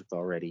have a relationship with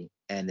already,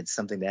 and it's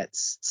something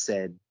that's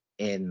said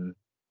in,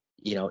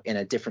 in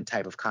a different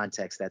type of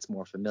context that's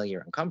more familiar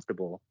and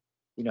comfortable,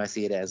 I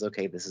see it as,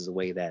 okay, this is a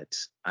way that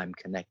I'm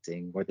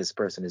connecting, or this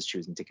person is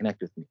choosing to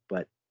connect with me.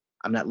 But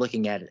I'm not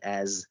looking at it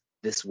as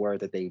this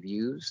word that they've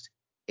used.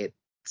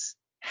 It's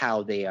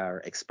how they are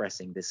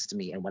expressing this to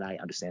me and what I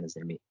understand as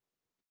their me.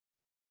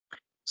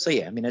 So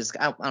yeah, I mean, I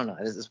don't know.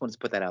 I just wanted to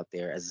put that out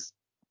there as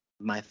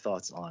my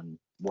thoughts on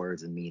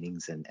words and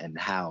meanings, and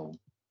how,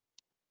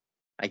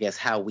 I guess,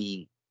 how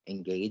we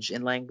engage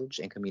in language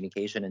and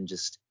communication, and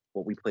just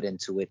what we put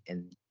into it,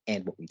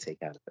 and what we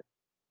take out of it.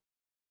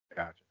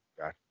 Gotcha.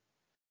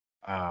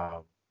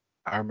 Gotcha.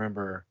 I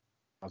remember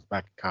I was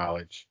back in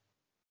college,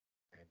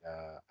 and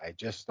I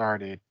just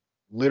started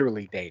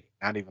literally dating,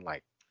 not even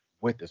like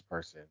with this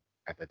person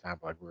at the time,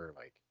 but like we were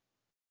like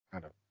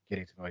kind of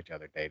getting to know each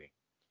other, dating.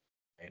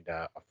 And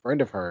a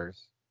friend of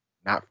hers,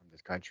 not from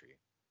this country,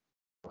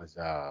 was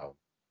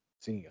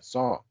singing a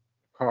song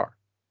in the car,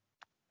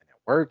 and that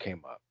word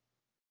came up,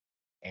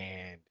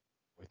 and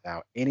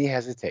without any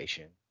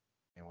hesitation,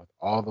 and with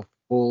all the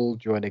full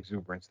joy and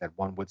exuberance that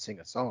one would sing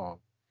a song,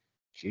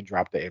 she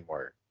dropped the N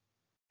word,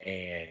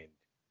 and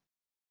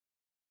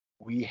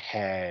we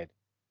had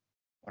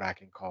what I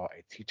can call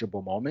a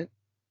teachable moment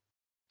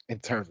in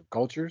terms of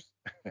cultures,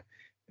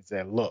 and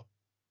said, "Look,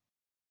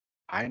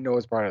 I know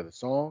it's part of the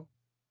song,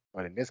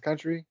 but in this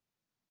country,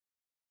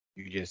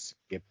 you just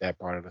skip that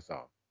part of the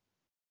song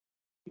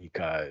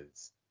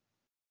because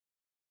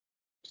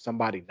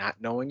somebody not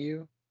knowing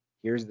you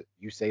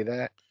you say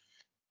that,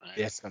 Right.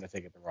 it's gonna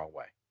take it the wrong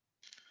way.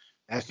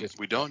 That's just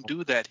We don't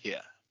do that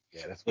here.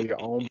 yeah, that's for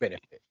your own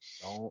benefit.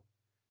 Don't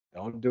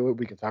don't do it.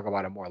 We can talk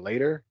about it more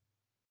later.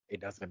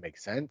 It doesn't make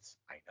sense.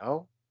 I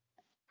know.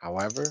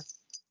 However,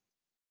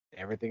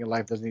 everything in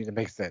life doesn't need to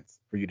make sense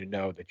for you to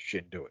know that you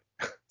shouldn't do it.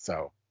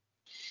 So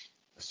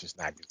let's just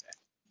not do that.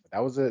 But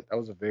that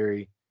was a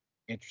very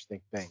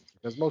interesting thing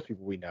because most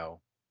people we know,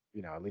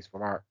 at least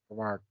from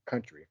our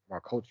country, from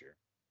our culture,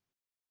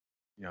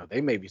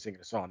 they may be singing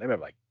a song, they may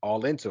be like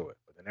all into it,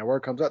 but then that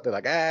word comes up, they're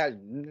like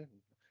and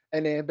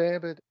then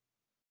bam.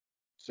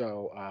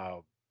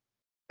 So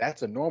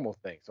that's a normal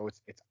thing. So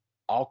it's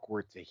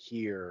awkward to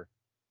hear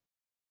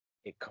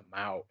it come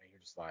out, and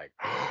you're just like,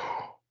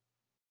 oh,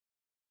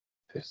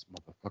 this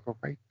motherfucker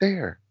right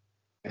there,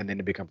 and then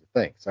it becomes a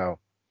thing. So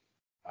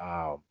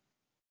um,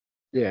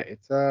 yeah,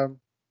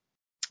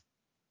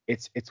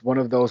 it's one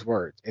of those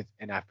words.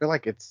 And I feel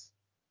like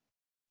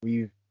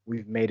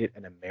we've made it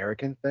an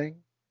American thing,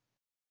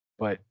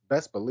 but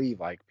best believe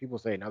like people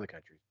say in other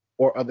countries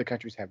or other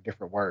countries have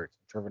different words.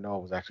 Trevor Noah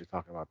was actually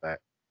talking about that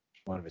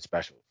in one of his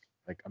specials.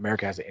 Like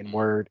America has an N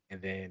word,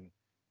 and then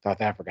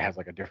South Africa has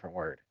like a different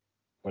word,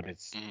 but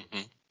it's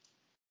Hmm.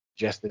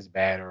 just as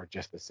bad or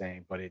just the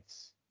same. But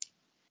it's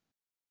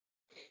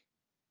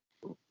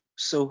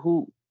So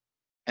who,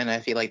 and I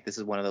feel like this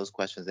is one of those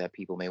questions that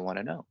people may want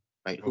to know,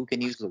 right? Who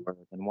can use the word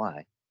and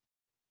why?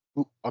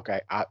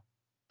 okay.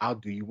 I'll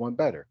do you one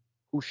better.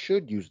 Who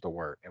should use the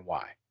word and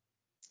why?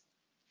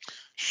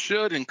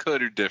 Should and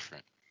could are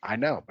different. I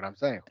know, but I'm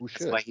saying who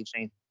That's should? why he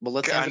changed. Well,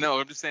 let's I answer. know.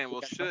 I'm just saying.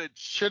 Well,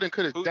 Should and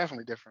could is who?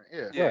 definitely different.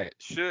 Yeah. Yeah, Right.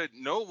 should.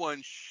 No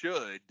one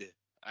should.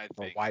 I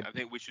So think. why? I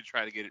think we should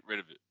try to get rid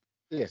of it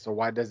Yeah. So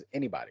why does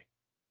anybody?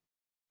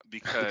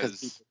 Because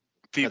because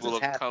because people it's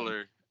of happening.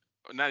 color,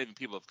 not even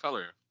people of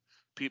color,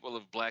 people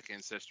of black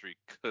ancestry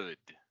could.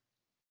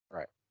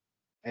 Right.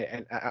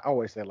 And I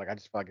always say like I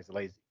just feel like it's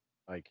lazy.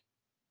 Like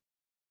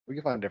we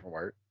can find a different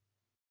word.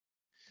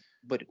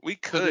 But We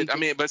could we could. I just?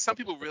 mean, but some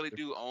people really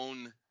do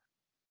own.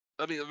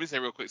 Let me say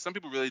real quick. Some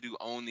people really do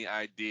own the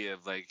idea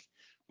of like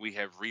we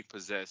have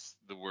repossessed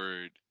the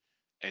word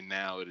and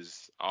now it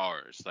is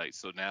ours. Like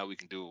so now we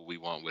can do what we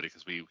want with it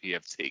because we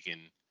have taken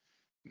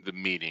the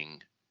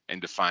meaning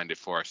and defined it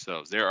for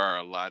ourselves. There are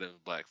a lot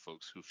of black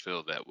folks who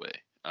feel that way.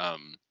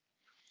 Um,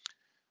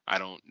 I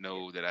don't Yeah.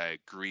 know that I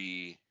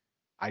agree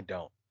I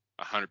don't.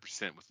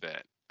 100% with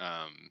that.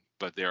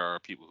 But there are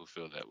people who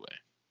feel that way.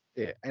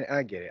 Yeah, and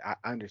I get it. I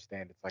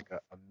understand it's like a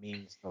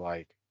means to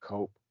like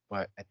cope,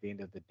 but at the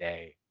end of the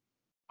day,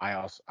 I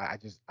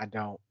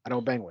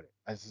don't bang with it.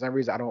 That's the same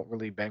reason I don't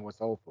really bang with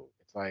soul food.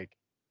 It's like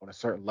on a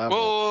certain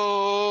level.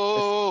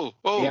 Listen, Whoa,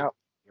 hear me whoa. out.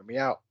 Hear me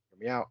out. Hear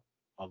me out.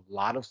 A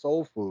lot of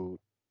soul food,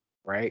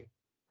 right,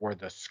 were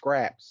the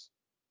scraps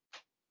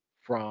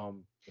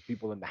from the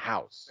people in the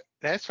house.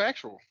 That's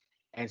factual.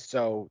 And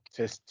so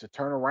to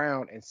turn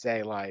around and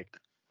say like,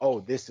 oh,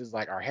 this is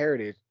like our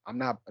heritage, I'm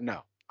not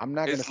gonna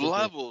It's sit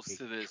there and levels say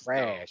to this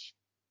though. trash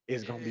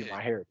is gonna be Yeah,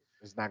 my heritage.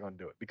 It's not gonna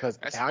do it because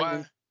that's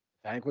why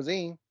Italian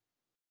cuisine,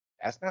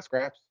 that's not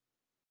scraps.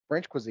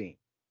 French cuisine,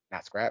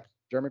 not scraps.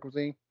 German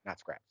cuisine, not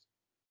scraps.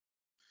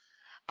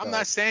 I'm So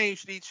not saying you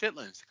should eat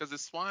chitlins because the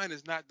swine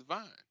is not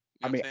divine.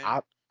 You I know what mean, I'm saying?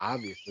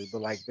 obviously,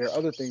 but like there are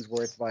other things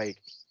where it's like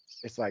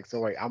so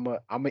wait, I'm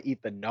gonna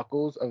eat the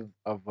knuckles of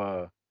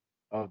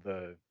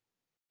the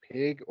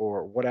pig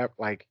or whatever.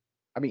 Like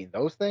I'm eating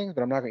those things,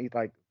 but I'm not gonna eat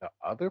like the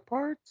other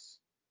parts.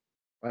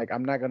 Like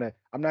I'm not gonna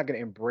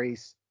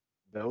embrace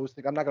those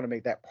things. I'm not gonna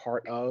make that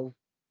part of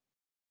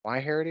my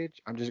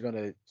heritage, I'm just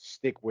gonna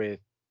stick with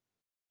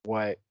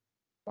what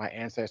my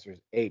ancestors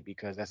ate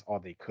because that's all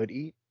they could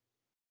eat.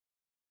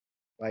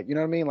 Like, you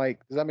know what I mean? Like,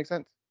 does that make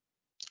sense?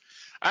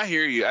 I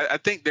hear you. I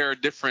think there are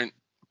different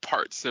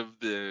parts of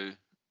the,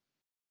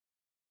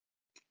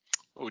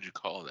 what would you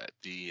call that?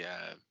 The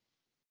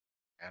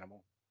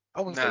Animal. I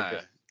wouldn't say nah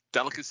that.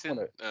 delicacy,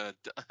 Wanna,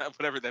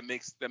 whatever that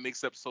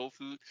makes up soul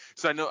food.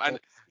 So I know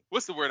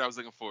what's the word I was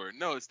looking for?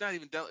 No, it's not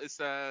even it's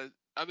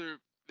other.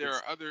 There It's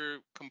are other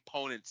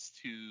components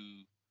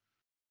to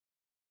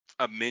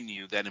a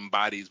menu that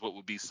embodies what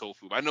would be soul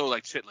food. I know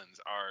like chitlins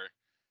are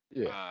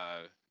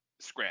yeah,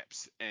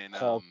 scraps and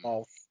hog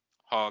maw.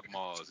 hog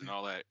maws and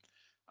all that.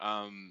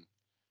 Um,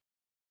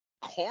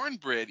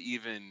 cornbread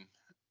even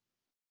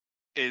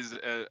is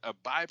a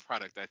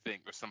byproduct, I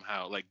think, or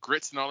somehow like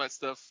grits and all that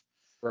stuff.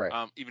 Right.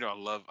 Even though I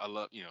love,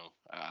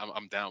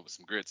 I'm down with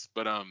some grits,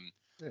 but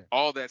Yeah.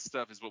 all that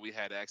stuff is what we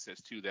had access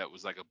to. That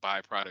was like a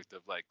byproduct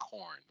of like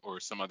corn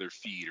or some other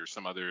feed or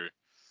some other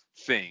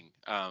thing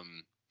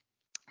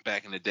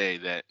back in the day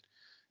that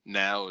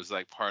now is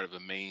like part of a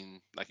main,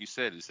 like you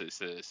said, it's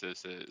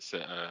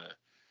a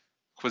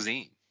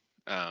cuisine.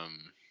 Um,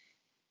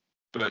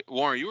 but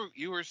Warren,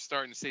 you were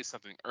starting to say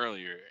something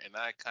earlier, and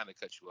I kind of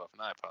cut you off,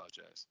 and I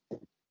apologize.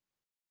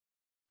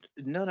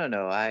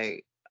 no.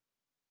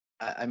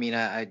 I mean,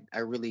 I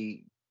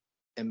really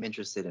am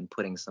interested in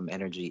putting some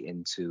energy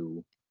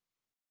into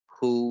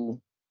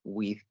who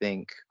we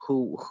think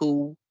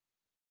who.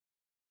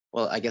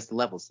 Well, I guess the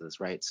levels to this,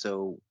 right?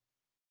 So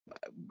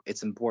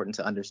it's important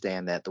to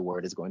understand that the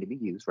word is going to be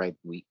used, right?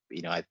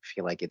 I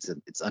feel like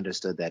it's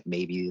understood that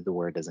maybe the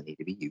word doesn't need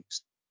to be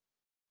used,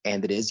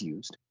 and it is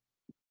used.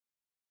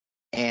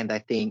 And I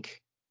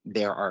think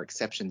there are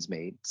exceptions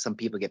made. Some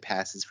people get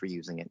passes for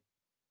using it,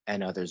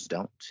 and others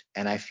don't.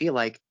 And I feel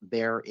like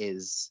there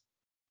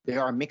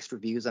are mixed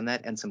reviews on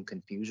that and some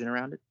confusion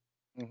around it.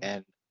 Hmm.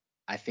 And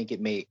I think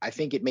it may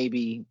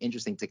be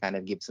interesting to kind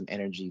of give some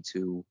energy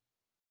to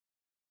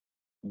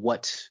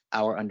what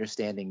our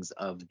understandings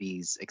of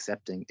these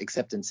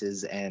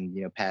acceptances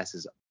and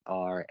passes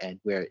are, and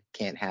where it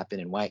can't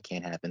happen and why it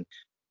can't happen.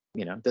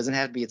 It doesn't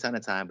have to be a ton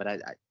of time, but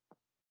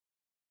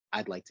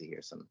I'd like to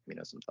hear some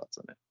thoughts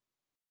on it.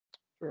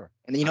 Sure.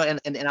 And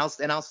and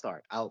I'll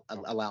start.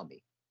 Okay. Allow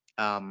me.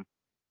 Um,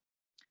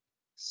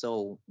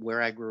 so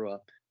where I grew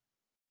up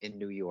in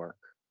New York,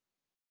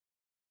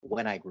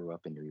 when I grew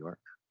up in New York,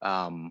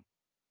 um,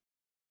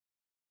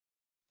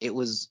 it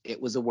was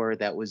a word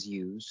that was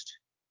used,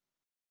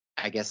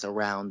 I guess,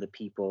 around the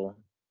people.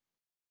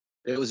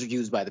 It was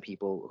used by the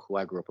people who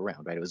I grew up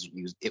around, right? It was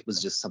used. It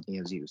was just something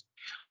that was used.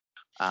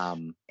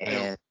 And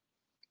And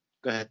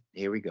go ahead.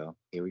 Here we go.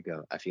 Here we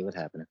go. I feel it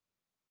happening.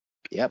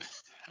 Yep.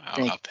 I'll,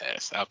 Thank I'll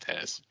pass. I'll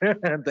pass. you.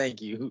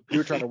 Thank you.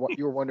 You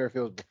were wondering if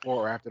it was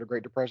before or after the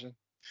Great Depression.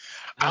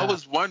 I Uh,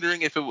 was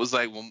wondering if it was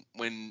like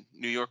when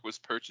New York was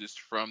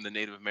purchased from the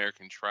Native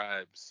American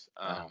tribes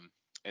Wow.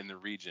 in the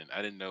region.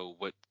 I didn't know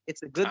what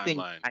it's a good thing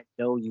timeline. I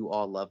know you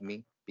all love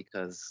me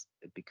because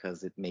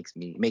it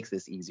makes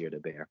this easier to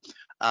bear.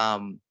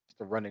 Um, It's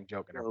a running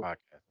joke in our so podcast.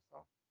 That's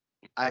all.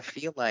 I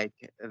feel like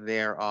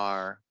there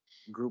are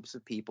groups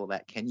of people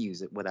that can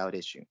use it without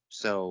issue.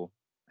 So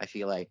I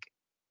feel like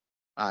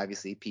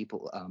obviously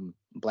people,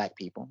 black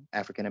people,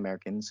 African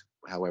Americans,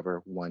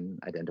 however one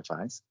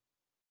identifies.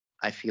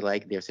 I feel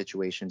like there are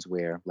situations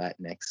where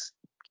Latinx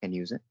can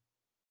use it.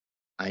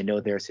 I know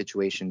there are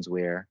situations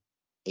where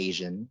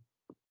Asian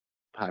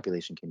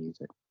population can use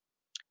it.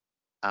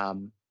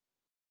 Um,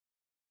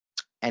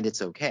 and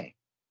it's okay.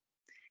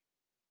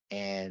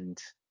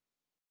 And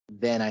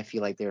then I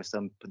feel like there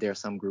are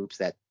some groups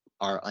that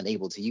are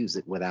unable to use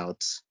it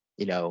without,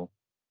 you know,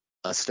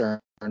 a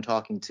stern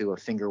talking to, a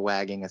finger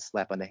wagging, a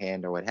slap on the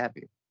hand, or what have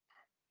you.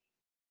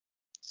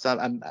 So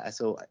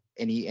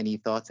any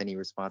thoughts, any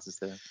responses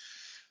to that?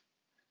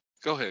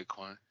 Go ahead,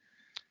 Quan.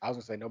 I was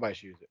gonna say nobody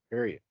should use it.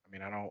 Period. I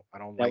mean, I don't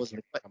That like was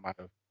hearing my it come out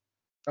of.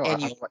 No,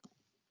 and I you don't like.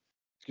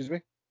 Excuse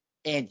me.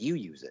 and you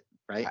use it,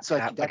 right? So I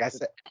And I, think like that's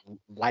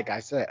I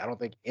said, I don't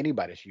think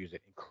anybody should use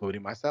it,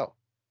 including myself.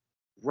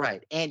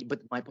 right. And but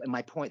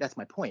my point, that's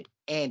my point.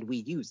 And we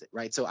use it,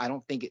 right? So I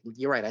don't think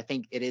you're right. I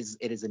think it is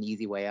an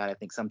easy way out. I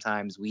think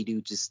sometimes we do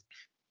just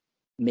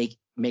make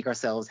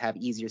ourselves have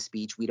easier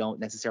speech. We don't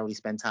necessarily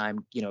spend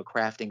time,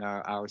 crafting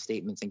our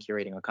statements and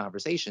curating our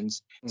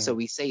conversations. So Hmm.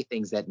 we say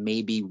things that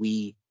maybe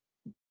we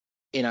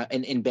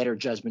in better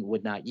judgment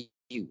would not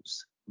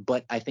use.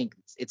 But I think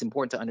it's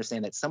important to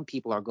understand that some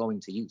people are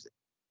going to use it,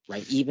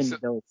 right? So, Even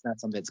though it's not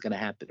something that's going to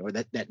happen or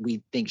that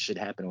we think should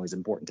happen or is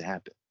important to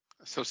happen.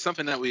 so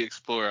something that we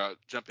explore. I'll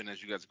jump in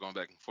as you guys are going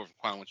back and forth.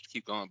 Quan, I want you to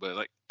keep going, but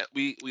like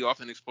we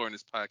often explore in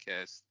this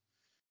podcast,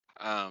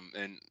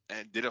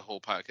 and did a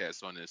whole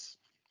podcast on this.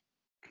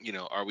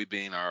 Are we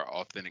being our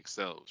authentic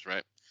selves,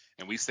 right?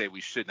 And we say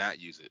we should not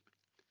use it,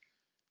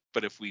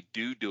 but if we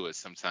do it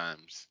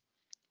sometimes,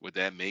 would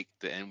that make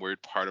the N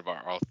word part of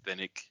our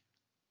authentic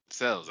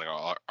selves, like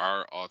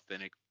our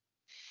authentic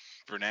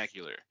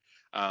vernacular?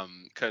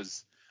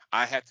 Because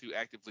I have to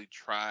actively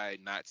try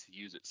not to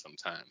use it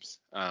sometimes.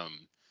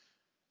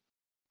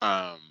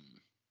 um,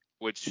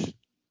 which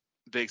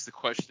begs the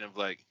question of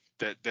like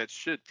that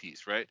should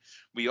piece, right?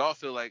 We all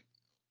feel like,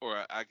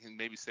 or I can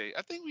maybe say,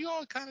 I think we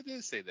all kind of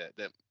did say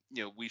that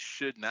we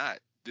should not,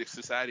 the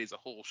society as a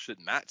whole should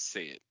not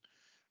say it.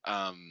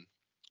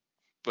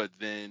 But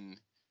then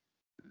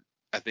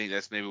I think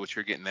that's maybe what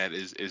you're getting at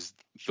is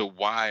the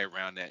why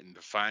around that and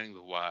defining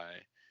the why.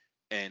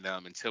 And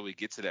until we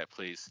get to that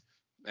place,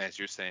 as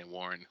you're saying,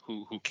 Warren,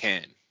 who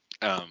can?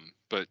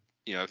 But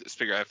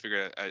I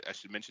figured I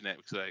should mention that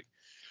because like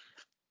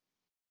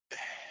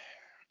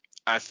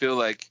I feel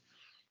like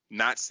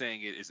not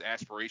saying it is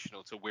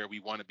aspirational to where we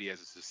want to be as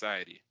a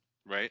society,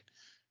 right?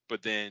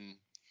 But then,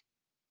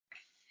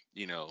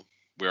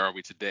 where are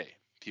we today?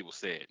 People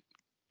say it.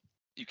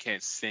 You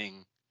can't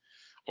sing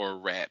or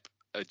rap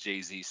a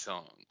Jay-Z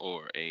song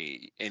or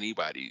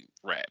anybody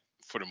rap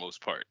for the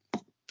most part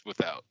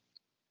without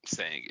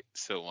saying it.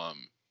 So I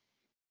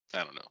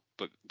don't know,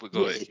 but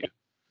go ahead, Q.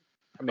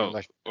 I mean,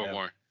 unless Or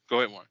Warren. Go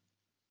ahead, Warren.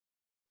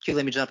 Q,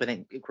 let me jump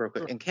in real quick.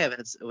 Sure. And Kevin,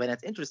 it's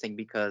interesting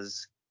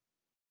because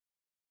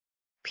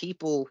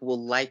people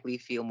will likely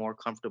feel more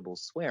comfortable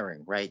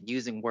swearing, right?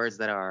 Using words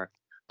that are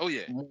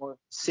more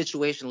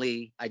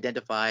situationally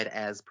identified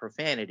as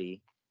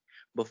profanity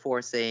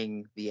before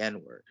saying the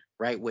N-word,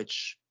 right?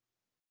 Which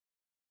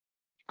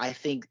I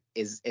think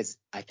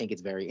I think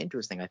it's very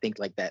interesting. I think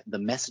like that the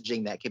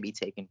messaging that can be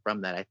taken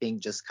from that. I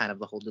think just kind of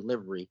the whole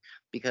delivery,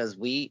 because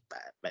we've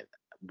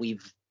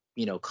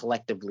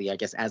collectively, I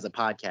guess, as a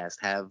podcast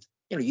have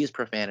used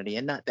profanity,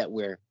 and not that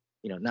we're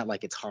not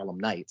like it's Harlem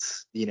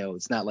Nights.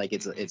 It's not like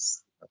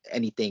it's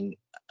anything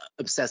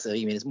obsessive. I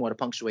mean, it's more to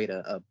punctuate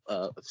a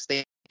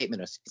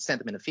statement or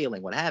sentiment of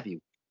feeling, what have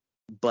you.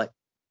 But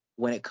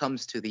when it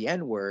comes to the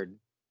N-word,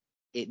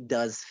 it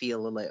does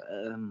feel like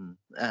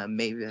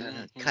maybe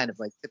kind of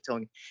like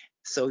tiptoeing.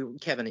 So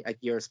Kevin,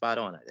 you're spot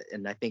on,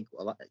 and I think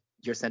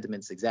your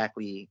sentiments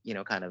exactly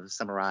kind of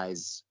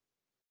summarize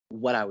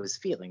what I was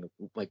feeling.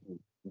 Like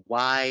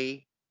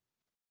why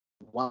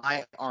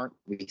aren't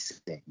we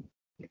saying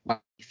it? Why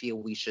do we feel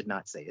we should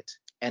not say it?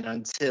 And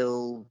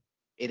until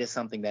it is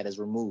something that is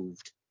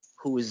removed,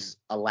 who is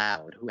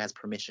allowed, who has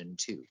permission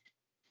to?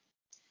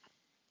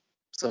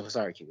 So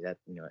sorry, Q. That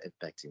it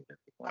back to you.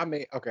 I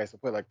mean, okay, so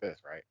put it like this,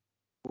 right?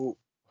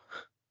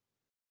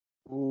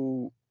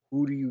 Who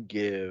do you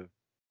give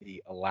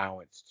the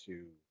allowance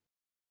to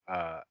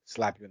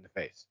slap you in the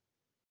face?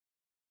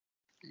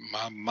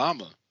 My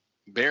mama,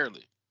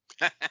 barely.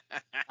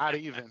 Not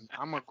even.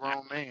 I'm a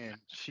grown man.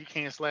 She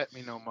can't slap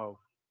me no more.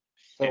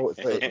 So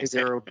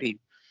Zero P.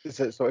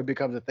 So it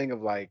becomes a thing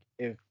of like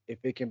if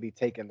it can be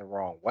taken the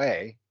wrong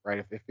way, right?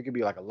 If it can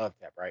be like a love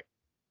tap, right,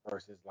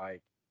 versus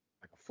like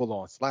a full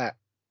on slap.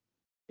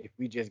 If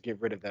we just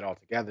get rid of that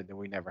altogether, then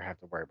we never have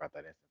to worry about that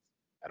instance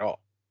at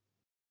all.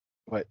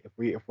 But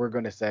if we're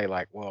gonna say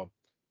like, well,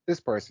 this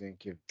person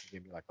can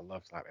give me like a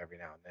love slap every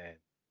now and then,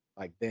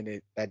 like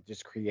then that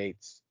just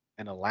creates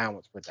an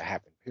allowance for it to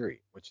happen, period,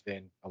 which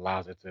then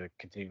allows it to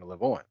continue to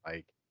live on.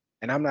 Like,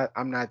 and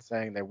I'm not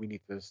saying that we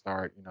need to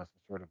start, some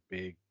sort of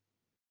big,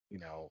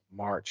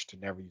 march to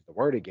never use the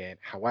word again.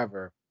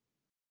 However,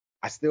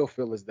 I still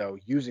feel as though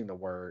using the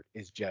word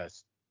is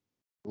just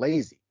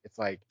lazy. It's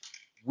like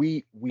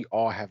we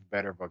all have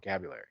better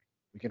vocabulary.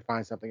 We can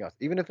find something else,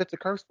 even if it's a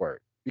curse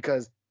word,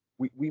 because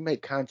we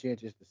make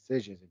conscientious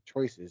decisions and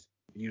choices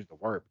to use the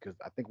word because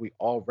I think we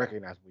all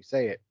recognize when we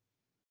say it.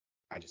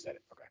 I just said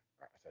it. Okay.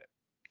 All right, I said it.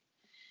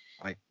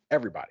 Like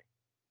everybody.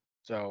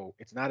 So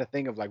it's not a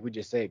thing of like we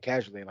just say it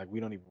casually and like we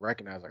don't even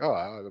recognize like, oh,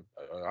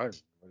 I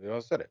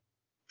said it.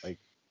 Like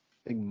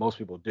I think most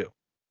people do.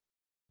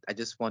 I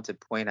just want to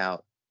point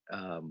out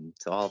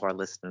to all of our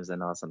listeners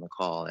and us on the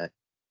call that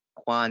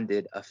Quan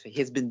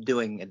he's been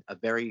doing a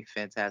very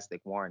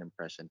fantastic Warren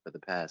impression for the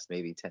past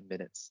maybe 10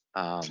 minutes.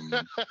 Oh,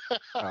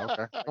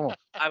 okay. Come on.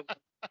 I would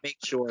make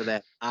sure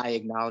that I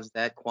acknowledge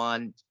that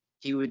Quan,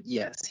 he would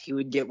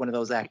get one of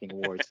those acting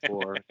awards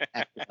for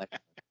acting like.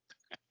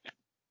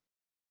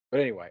 But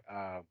anyway,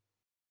 no,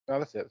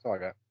 that's it. That's all I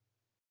got.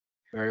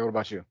 Mary, what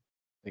about you?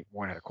 I think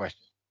Warren had a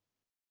question.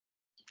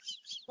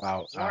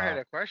 Wow. Warren had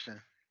a question.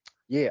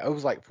 Yeah, it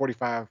was like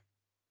 45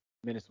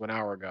 minutes to an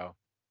hour ago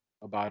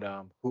about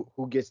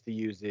who gets to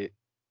use it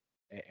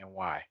and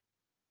why.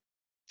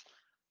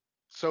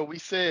 So we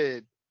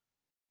said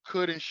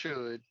could and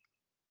should.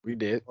 We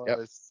did. Yep.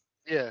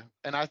 Yeah,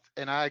 and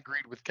I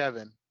agreed with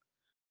Kevin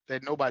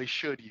that nobody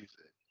should use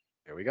it.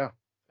 There we go.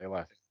 Say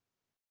less.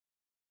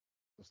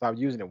 Stop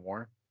using it,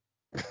 Warren.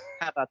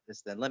 How about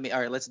this then?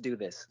 Let's do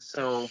this.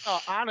 So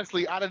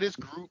honestly, out of this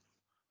group,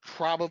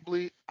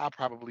 I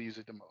probably use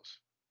it the most.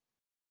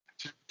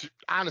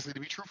 Honestly, to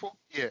be truthful,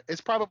 yeah,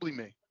 it's probably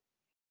me.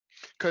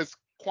 Because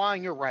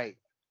Quan, you're right.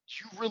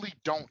 You really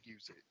don't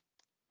use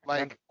it.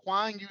 Like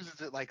Quan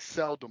uses it like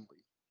seldomly.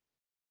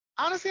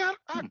 Honestly, Kev,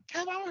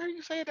 I don't hear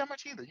you say it that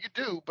much either. You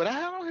do, but I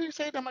don't hear you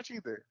say it that much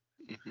either.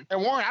 Mm-hmm.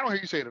 And Warren, I don't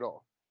hear you say it at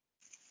all.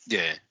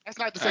 Yeah. That's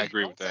not to say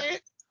you don't say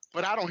it,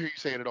 but I don't hear you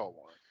say it at all,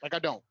 Warren. Like I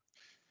don't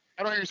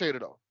hear you say it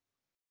at all.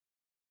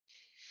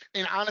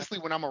 And honestly,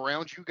 when I'm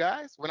around you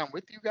guys, when I'm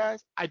with you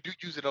guys, I do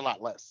use it a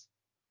lot less.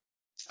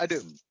 I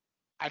do.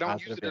 I don't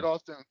use Positive it at and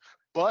often,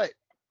 but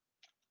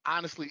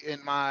honestly,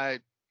 I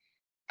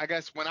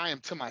guess when I am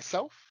to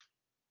myself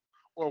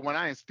or when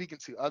I am speaking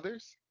to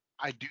others,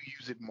 I do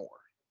use it more,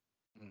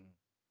 mm,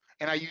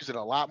 and I use it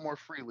a lot more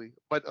freely.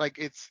 But like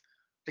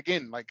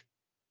again, like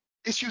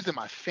it's used in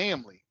my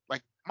family.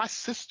 Like my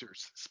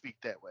sisters speak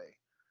that way.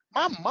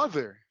 My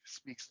mother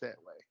speaks that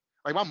way.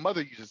 Like my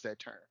mother uses that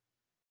term.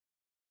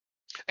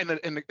 And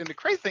the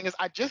crazy thing is,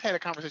 I just had a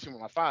conversation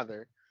with my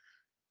father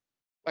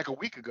like a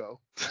week ago,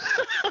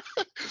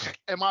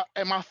 and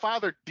my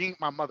father deemed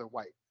my mother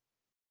white,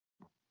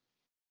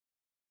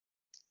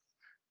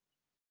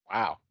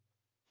 wow.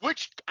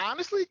 which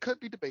honestly could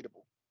be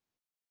debatable.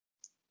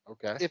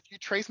 Okay. If you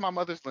trace my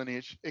mother's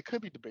lineage, it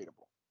could be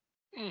debatable.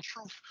 Mm.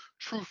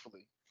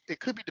 Truthfully, it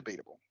could be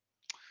debatable.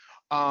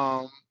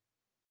 Um,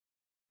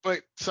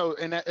 but so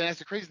and that's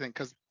the crazy thing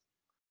because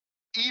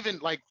even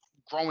like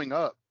growing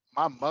up,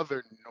 my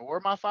mother nor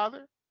my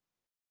father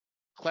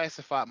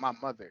classified my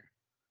mother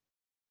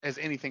as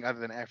anything other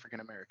than African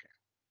American.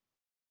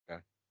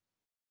 Okay.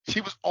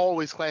 She was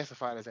always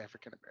classified as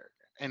African American.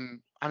 And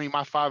I mean,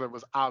 my father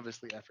was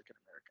obviously African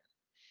American,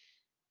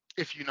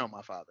 if you know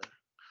my father.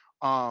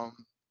 Um,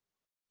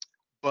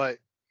 but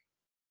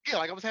yeah,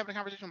 like I was having a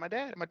conversation with my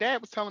dad. And my dad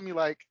was telling me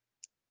like,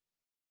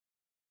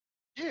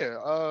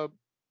 yeah,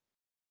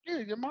 yeah,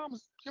 your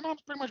mom's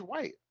pretty much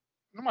white.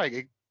 And I'm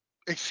like,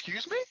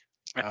 excuse me?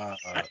 Uh,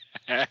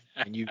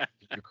 can you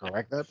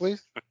correct that,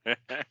 please?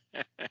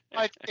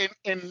 Like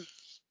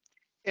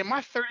in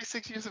my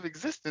 36 years of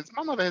existence,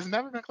 my mother has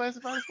never been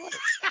classified as white.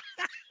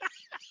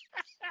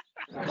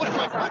 What is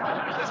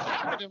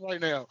happening right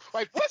now?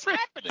 Like, what's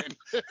happening?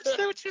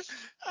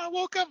 I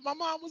woke up, my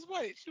mom was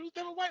white. She was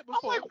never white I'm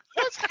before. like,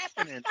 what's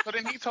happening? So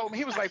then he told me,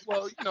 he was like,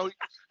 well,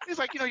 he's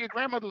like, your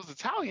grandmother was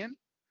Italian.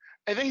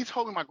 And then he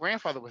told me my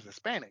grandfather was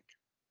Hispanic.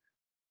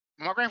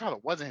 My grandfather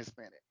wasn't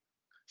Hispanic.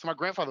 So my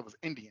grandfather was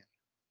Indian.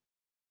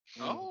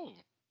 Mm, Oh,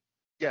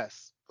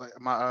 Yes. But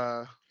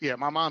my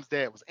mom's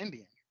dad was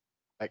Indian.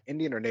 like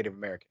Indian or Native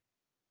American?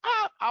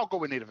 I'll go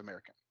with Native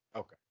American.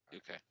 Okay.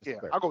 okay. Just Yeah,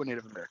 clear. I'll go with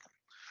Native American.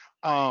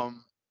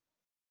 Um,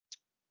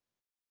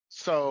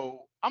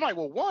 so I'm like,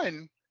 well,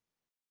 one,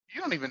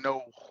 you don't even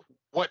know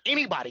what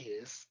anybody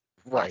is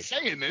by Right.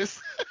 saying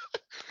this.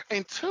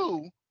 And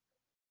two,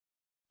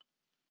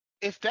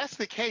 if that's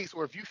the case,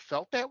 or if you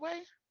felt that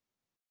way,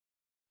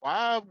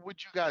 why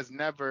would you guys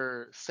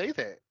never say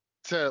that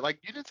to like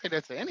you didn't say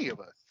that to any of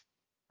us?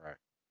 Right.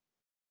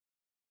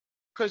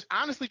 Because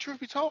honestly, truth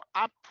be told,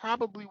 I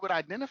probably would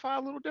identify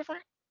a little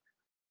different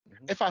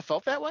Hmm. if I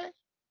felt that way.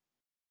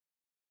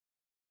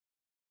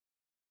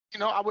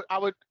 I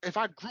would if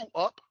I grew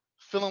up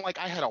feeling like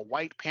I had a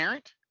white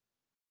parent,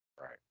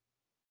 Right.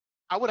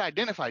 I would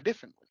identify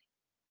differently.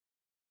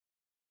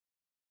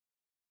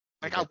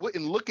 You Like I look.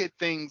 wouldn't look at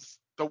things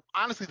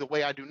honestly the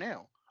way I do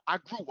now. I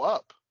grew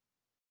up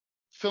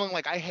feeling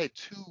like I had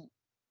two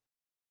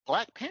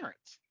black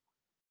parents.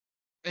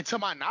 And to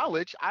my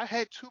knowledge, I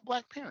had two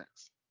black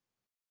parents.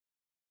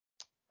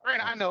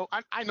 Granted,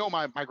 Uh, I know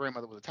my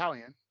grandmother was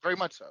Italian, very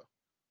much so.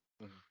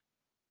 mhm.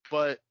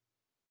 But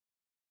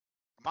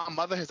my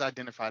mother has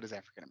identified as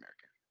African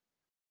American.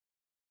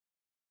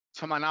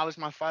 To my knowledge,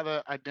 my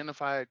father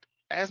identified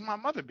as my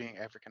mother being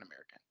African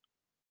American.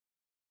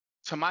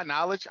 To my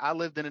knowledge, I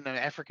lived in an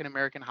African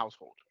American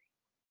household.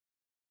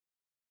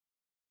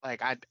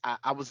 Like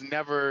I was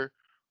never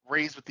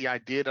raised with the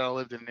idea that I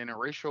lived in an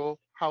interracial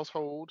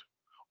household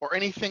or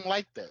anything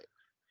like that.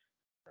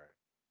 Right.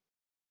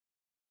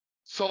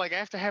 So like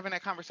after having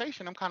that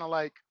conversation, I'm kind of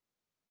like,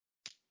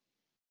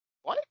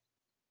 what?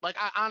 Like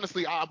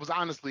I was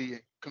honestly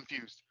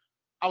confused.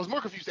 I was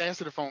more confused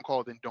after the phone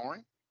call than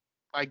during.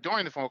 Like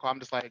during the phone call, I'm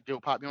just like, yo,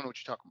 Pop, you don't know what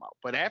you're talking about.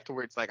 But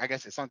afterwards, like I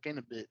guess it sunk in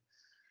a bit,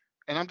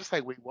 and I'm just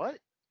like, wait, what?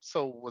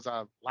 So was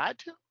I lied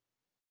to?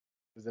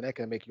 Because then that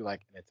can make you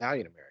like an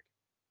Italian American.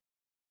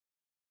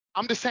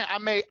 I'm just saying I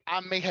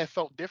may have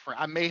felt different.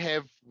 I may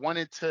have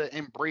wanted to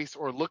embrace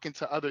or look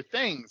into other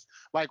things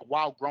like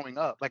while growing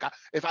up. Like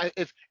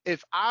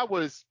if I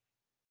was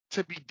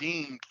to be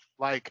deemed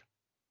like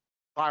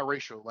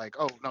biracial, like,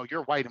 oh no,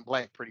 you're white and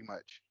black pretty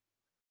much.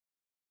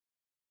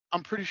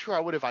 I'm pretty sure I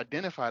would have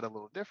identified a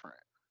little different.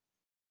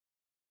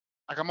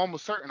 Like I'm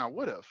almost certain I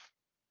would have.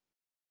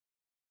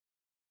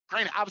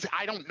 Granted, obviously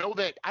I don't know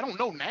that I don't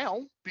know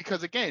now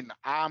because again,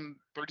 I'm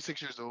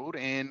 36 years old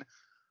and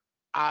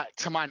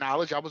to my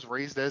knowledge, I was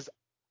raised as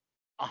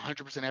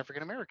 100%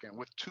 African American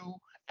with two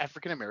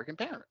African American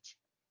parents.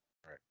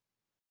 Right.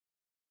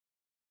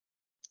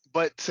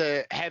 But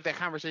to have that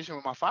conversation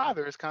with my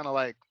father is kind of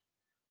like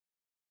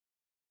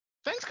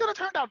things could have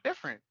turned out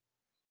different.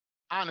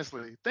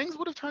 Honestly, things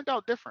would have turned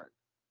out different.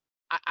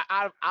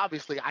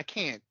 Obviously I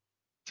can't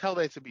tell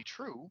that to be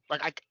true.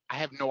 Like I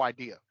have no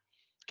idea.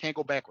 Can't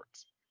go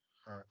backwards.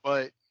 Right.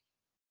 But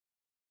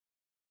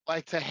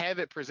like to have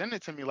it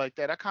presented to me like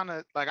that, I kind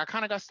of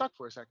got stuck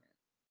for a second.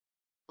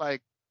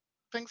 Like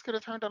things could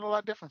have turned out a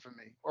lot different for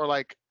me, or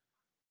like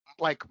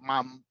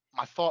my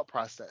thought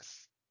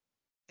process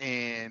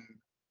and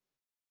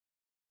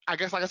I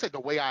guess, like I said, the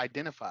way I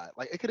identified,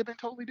 like it could have been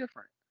totally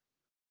different.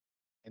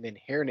 And then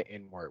hearing the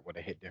N word would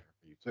have hit different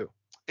for you too.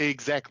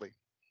 Exactly.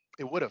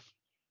 It would have.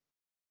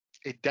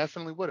 It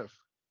definitely would have.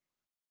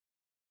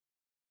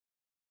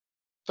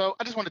 So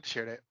I just wanted to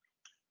share that.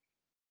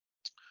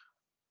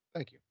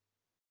 Thank you.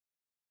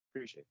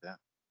 Appreciate that.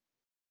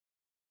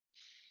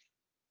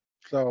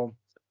 So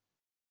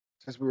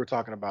since we were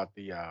talking about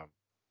the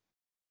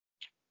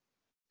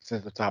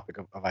topic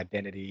of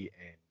identity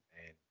and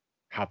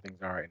how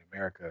things are in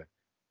America,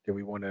 do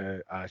we want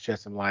to shed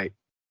some light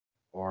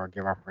or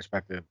give our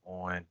perspective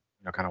on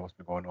kind of what's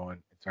been going on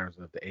in terms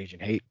of the Asian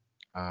hate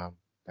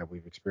that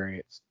we've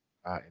experienced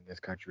in this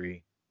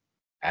country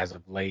as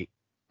of late,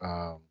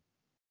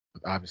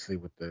 obviously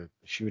with the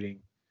shooting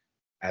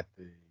at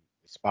the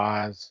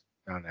spas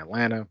down in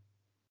Atlanta,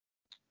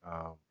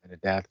 and the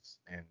deaths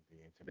and the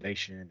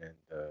intimidation and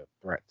the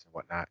threats and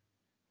whatnot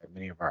that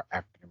many of our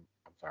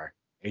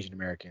Asian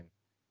American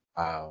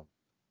um,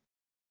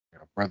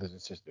 brothers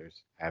and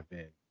sisters have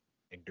been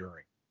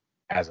enduring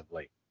as of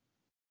late.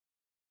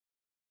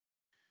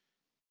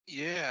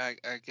 Yeah,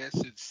 I guess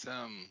it's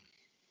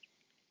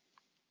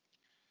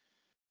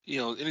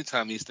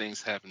anytime these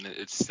things happen,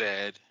 it's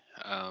sad,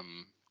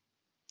 um,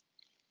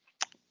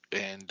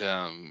 and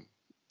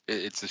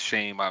it's a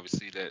shame,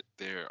 obviously, that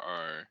there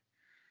are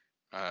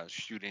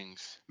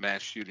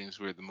mass shootings,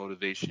 where the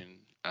motivation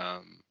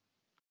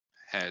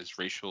has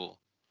racial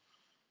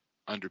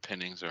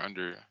underpinnings or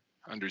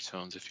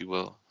undertones, if you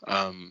will.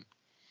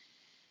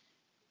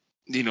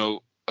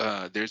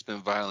 There's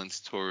been violence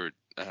toward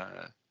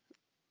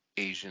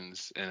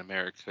Asians in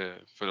America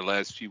for the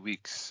last few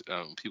weeks.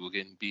 People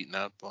getting beaten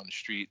up on the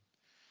street,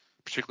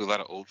 particularly a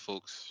lot of old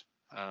folks,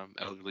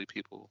 elderly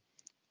people,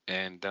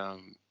 and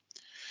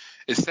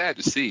it's sad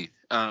to see.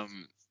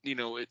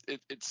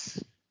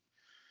 It's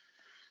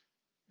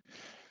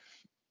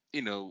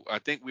I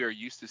think we are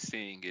used to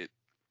seeing it,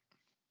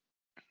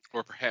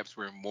 or perhaps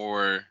we're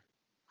more.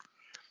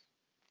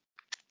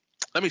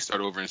 Let me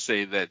start over and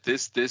say that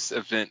this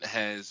event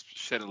has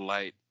shed a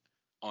light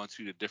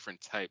onto the different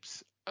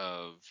types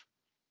of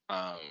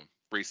um,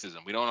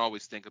 racism. We don't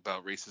always think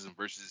about racism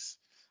versus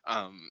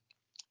um,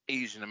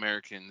 Asian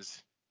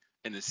Americans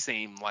in the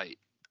same light.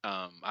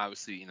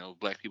 Obviously,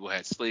 black people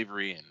had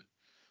slavery and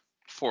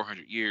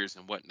 400 years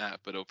and whatnot,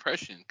 but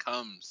oppression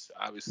comes,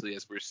 obviously,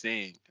 as we're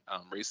seeing.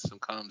 Racism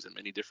comes in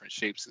many different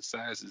shapes and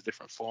sizes,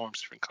 different forms,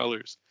 different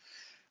colors.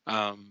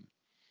 Um,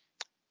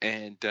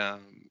 and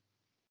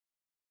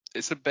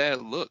It's a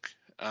bad look.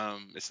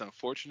 It's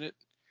unfortunate.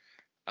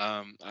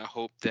 I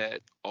hope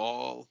that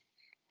all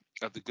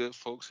of the good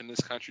folks in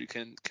this country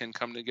can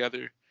come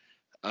together.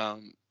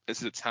 This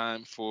is a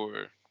time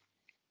for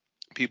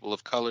people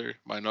of color,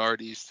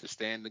 minorities to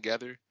stand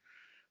together.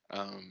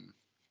 Um,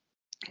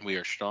 we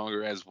are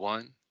stronger as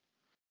one.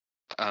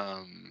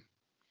 Um,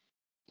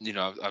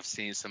 I've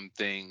seen some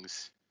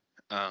things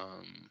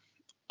um,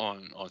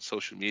 on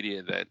social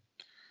media that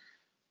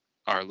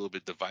are a little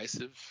bit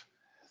divisive,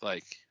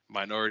 like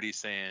minorities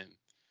saying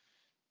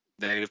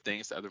negative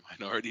things to other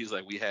minorities,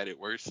 like we had it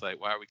worse. Like,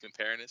 why are we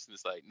comparing this? And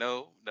it's like,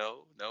 no,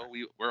 no, no,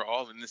 we're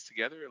all in this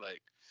together.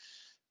 Like,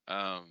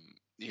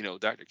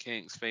 Dr.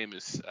 King's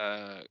famous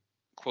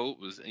quote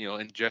was,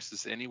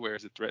 injustice anywhere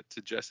is a threat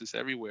to justice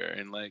everywhere.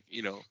 And like,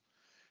 we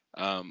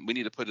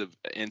need to put an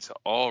end to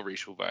all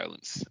racial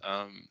violence.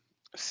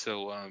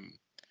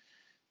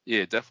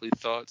 Yeah, definitely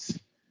thoughts.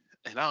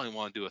 And I don't even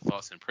want to do a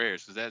thoughts and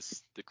prayers because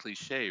that's the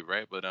cliche,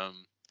 right? But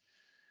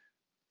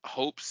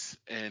hopes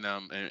and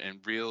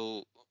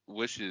real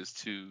wishes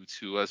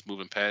to us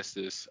moving past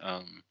this,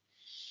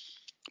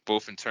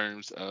 both in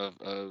terms of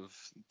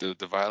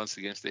the violence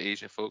against the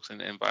Asian folks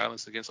and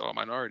violence against all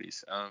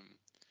minorities. I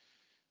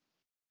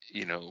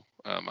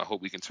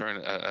hope we can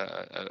turn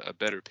a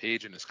better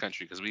page in this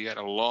country because we got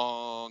a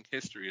long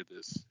history of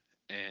this,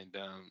 and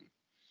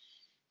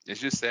it's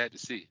just sad to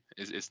see.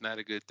 It's not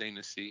a good thing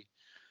to see.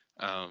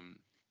 Um,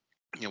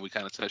 we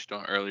kind of touched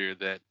on earlier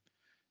that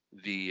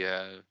the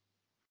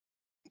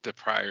the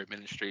prior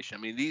administration. I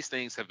mean, these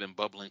things have been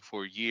bubbling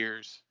for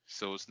years,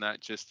 so it's not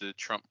just a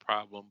Trump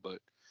problem, but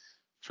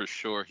for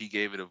sure he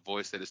gave it a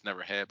voice that it's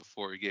never had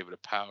before. He gave it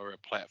a power, a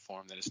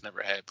platform that it's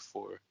never had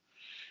before.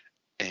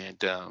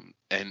 And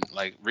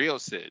like Rio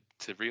said,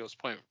 to Rio's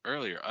point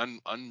earlier,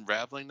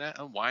 unraveling that,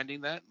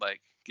 unwinding that,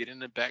 like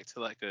getting it back to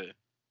like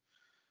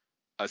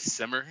a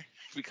simmer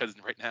because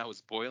right now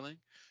it's boiling.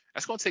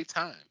 That's gonna take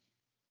time,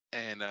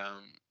 and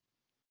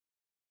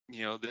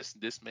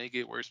this may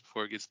get worse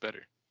before it gets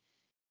better.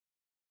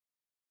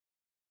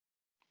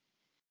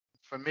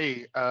 For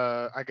me,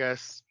 I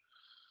guess,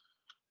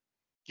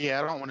 yeah,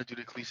 I don't want to do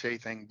the cliche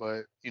thing,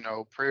 but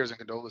prayers and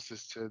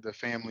condolences to the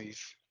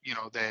families,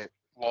 that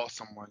lost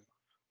someone,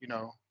 you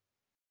know,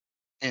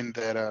 in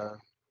that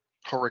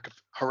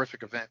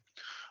horrific event.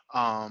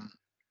 Um,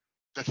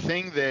 the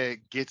thing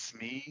that gets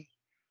me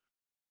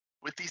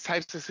with these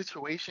types of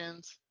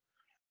situations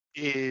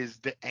is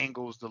the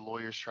angles the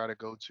lawyers try to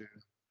go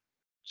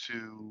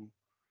to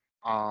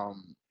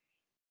um,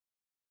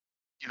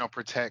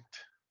 protect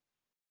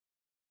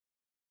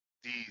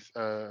these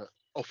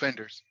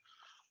offenders.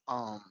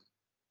 Um,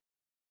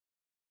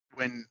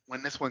 when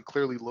this one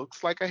clearly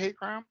looks like a hate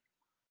crime,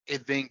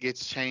 it then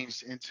gets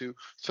changed into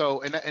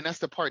and that's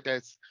the part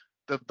that's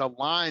the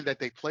line that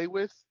they play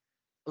with.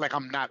 Like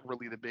I'm not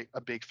really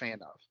a big fan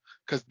of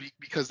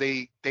because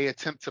they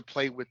attempt to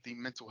play with the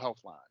mental health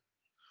line,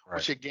 Right.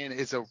 which again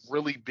is a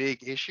really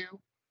big issue.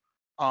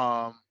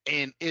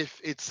 And if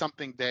it's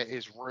something that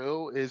is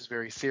real, is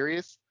very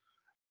serious.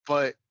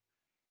 But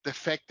the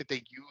fact that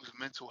they use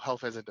mental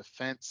health as a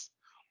defense,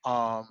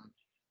 um,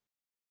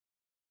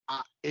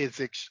 I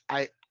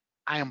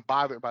am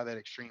bothered by that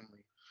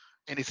extremely,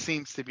 and it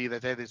seems to be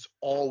that that is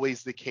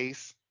always the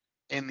case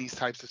in these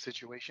types of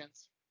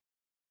situations.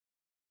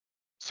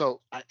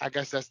 So I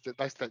guess that's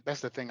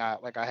the thing I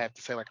have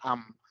to say. Like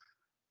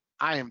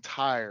I am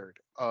tired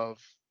of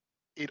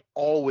it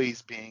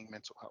always being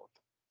mental health.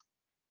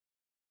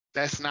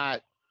 That's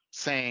not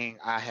saying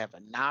I have a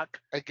knock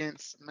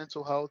against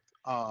mental health.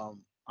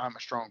 I'm a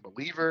strong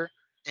believer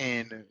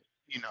in,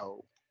 you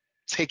know,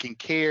 taking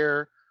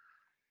care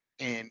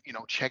and,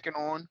 checking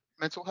on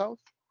mental health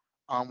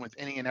with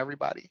any and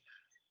everybody.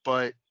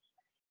 But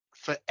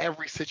for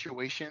every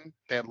situation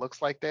that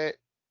looks like that,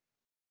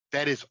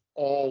 that is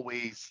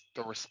always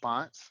the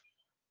response.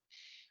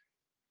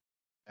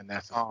 And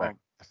that's suspect. Um,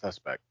 A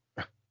suspect.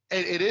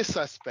 it is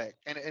suspect,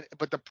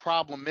 but the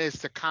problem is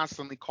to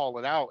constantly call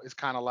it out is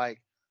kind of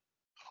like,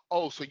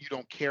 oh, so you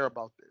don't care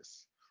about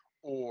this,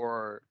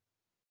 or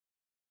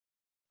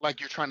like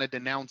you're trying to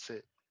denounce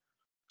it.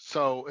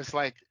 So it's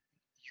like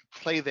you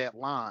play that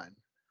line,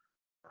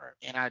 Right.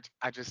 and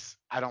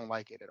I don't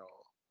like it at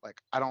all.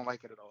 Like I don't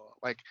like it at all.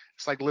 Like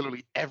it's like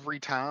literally every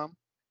time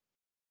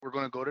we're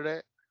gonna go to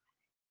that,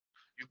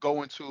 you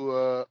go into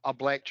a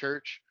black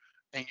church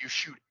and you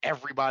shoot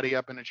everybody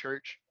up in the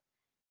church.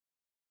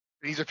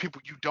 These are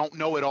people you don't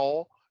know at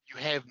all. You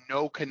have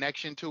no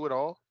connection to at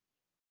all,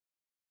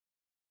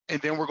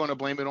 and then we're gonna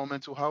blame it on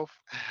mental health.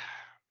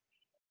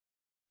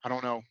 I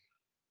don't know.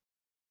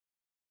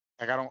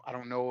 Like I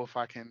don't know if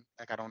I can.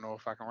 Like I don't know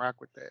if I can rock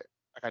with that.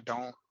 Like I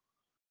don't.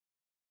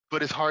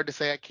 But it's hard to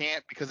say I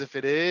can't because if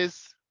it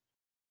is,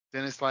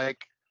 then it's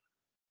like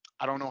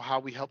I don't know how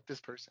we help this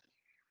person.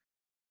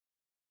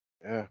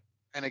 Yeah.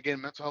 And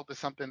again, mental health is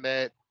something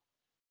that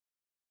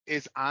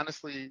is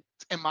honestly,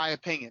 in my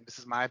opinion, this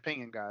is my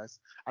opinion, guys.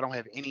 I don't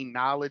have any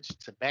knowledge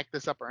to back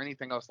this up or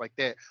anything else like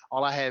that.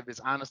 All I have is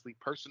honestly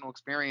personal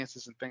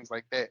experiences and things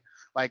like that.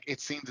 Like it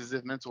seems as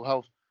if mental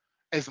health,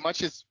 as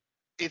much as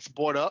it's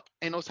brought up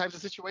in those types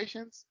of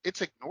situations,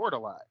 it's ignored a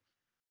lot.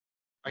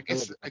 Like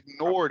it's Completely.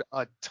 ignored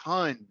a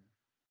ton.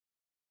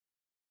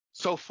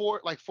 So for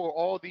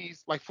all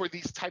these for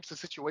these types of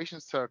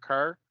situations to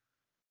occur,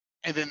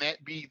 and then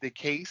that be the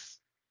case,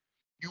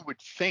 you would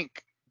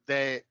think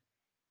that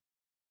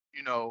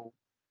you know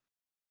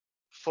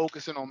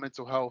focusing on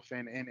mental health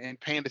and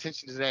paying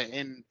attention to that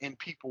in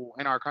people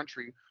in our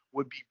country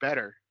would be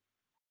better,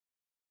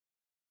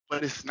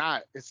 but it's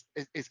not. It's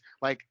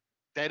like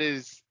that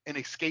is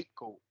an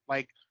scapegoat.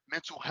 Like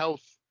mental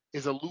health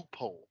is a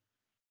loophole,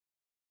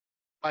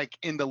 like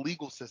in the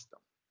legal system,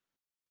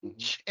 Hmm.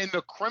 in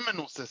the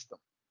criminal system,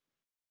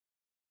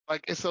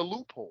 like it's a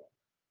loophole.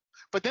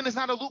 But then it's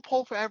not a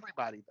loophole for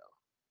everybody though.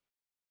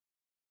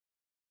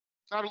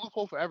 It's not a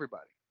loophole for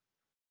everybody.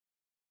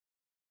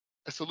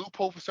 It's a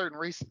loophole for certain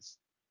races,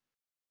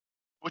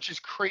 which is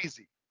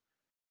crazy.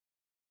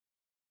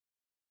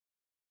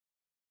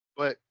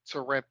 But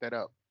to wrap that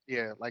up,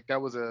 yeah, like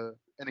that was an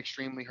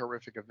extremely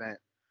horrific event,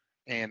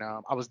 and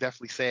I was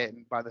definitely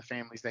saddened by the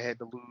families that had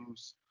to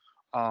lose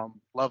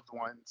loved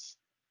ones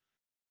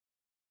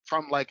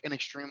from like an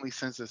extremely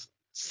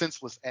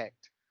senseless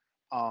act.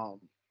 Um,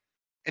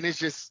 and it's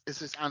just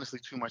honestly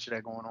too much of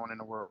that going on in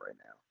the world right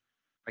now.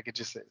 Like it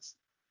just is.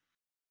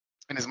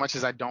 And as much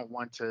as I don't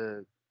want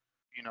to,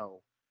 you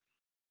know,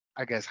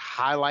 I guess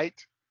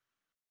highlight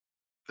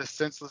the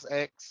senseless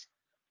acts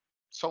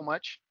so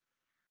much,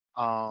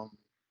 um,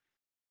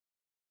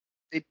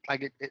 I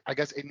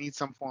guess it needs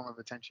some form of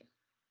attention.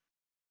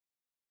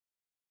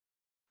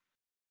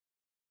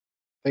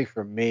 I think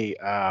for me,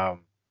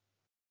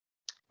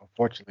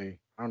 unfortunately,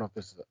 I don't know if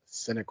this is a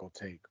cynical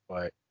take,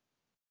 but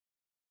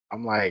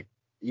I'm like,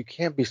 you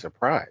can't be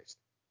surprised.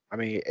 I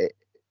mean,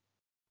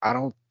 I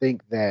don't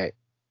think that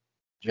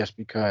just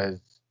because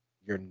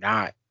you're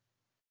not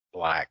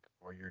black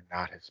or you're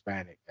not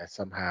Hispanic, that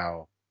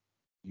somehow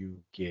you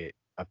get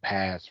a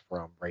pass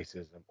from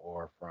racism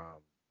or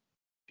from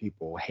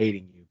people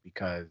hating you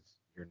because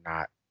you're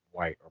not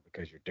white or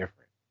because you're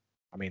different.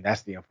 I mean,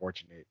 that's the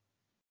unfortunate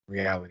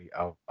reality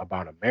of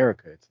about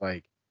America. It's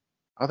like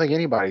I don't think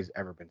anybody's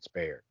ever been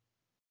spared.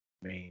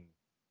 I mean,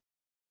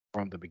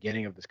 from the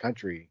beginning of this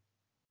country,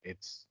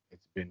 it's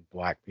been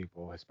black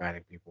people,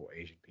 Hispanic people,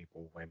 Asian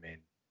people, women,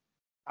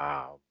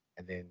 um,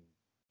 and then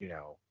you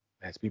know,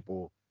 as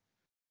people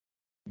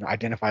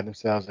identify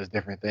themselves as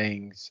different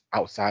things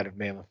outside of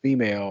male and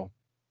female,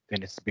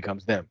 then it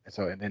becomes them,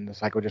 and then the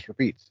cycle just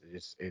repeats.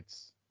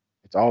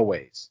 It's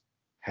always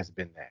has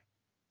been that,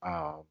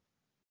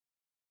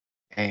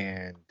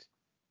 and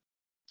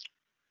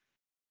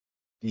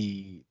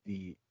the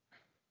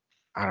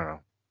I don't know.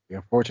 The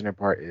unfortunate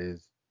part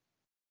is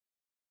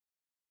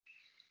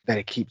that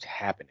it keeps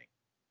happening,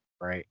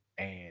 right?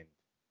 And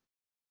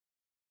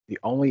the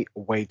only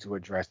way to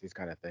address these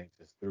kind of things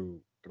is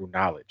through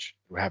knowledge,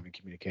 through having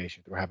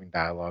communication, through having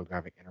dialogue, through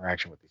having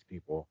interaction with these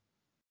people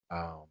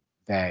um,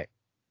 that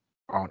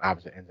are on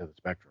opposite ends of the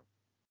spectrum.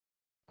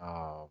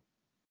 Um,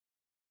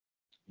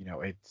 you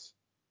know, it's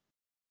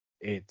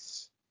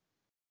it's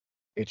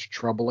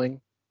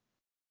troubling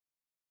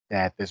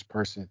that this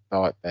person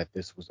thought that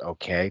this was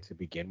okay to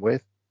begin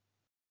with.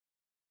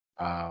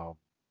 Um,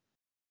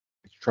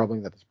 it's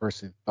troubling that this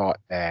person thought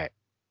that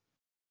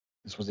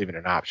this was even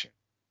an option.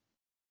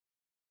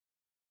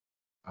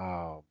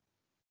 Um,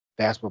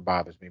 that's what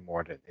bothers me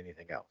more than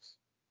anything else.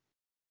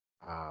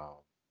 Um,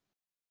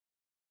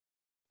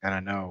 and I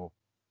know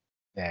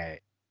that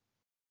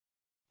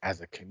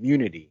as a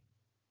community,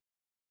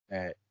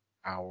 that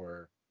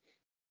our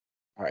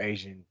our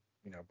Asian,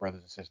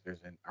 brothers and sisters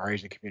and our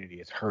Asian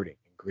community is hurting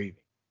and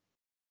grieving.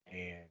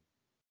 And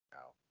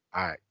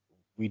I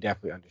we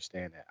definitely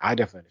understand that. I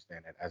definitely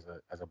understand that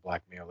as a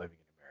black male living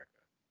in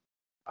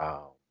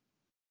America.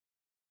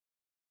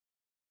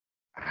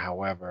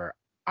 However,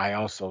 I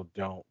also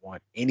don't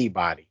want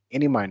anybody,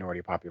 any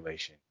minority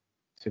population,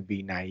 to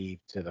be naive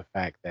to the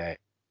fact that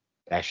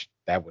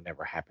that would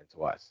never happen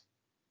to us.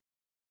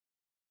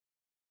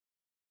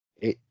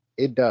 It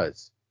it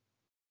does.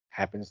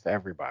 Happens to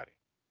everybody.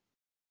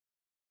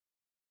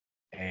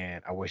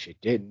 And I wish it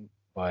didn't,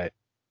 but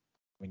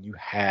when you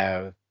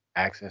have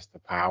access to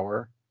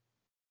power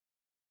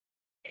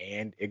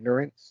and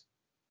ignorance,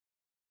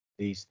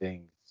 these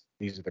things,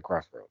 these are the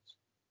crossroads.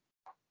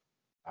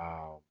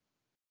 Um,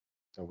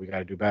 so we got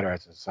to do better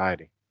as a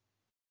society.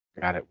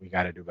 We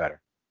got to do better.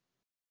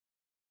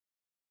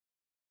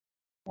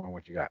 More on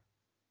what you got.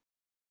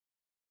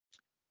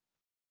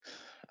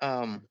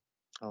 Um,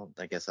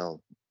 I guess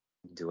I'll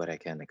do what I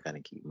can to kind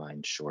of keep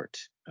mine short.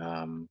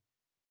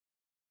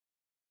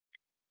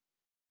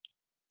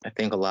 I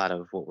think a lot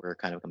of what we're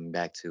kind of coming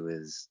back to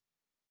is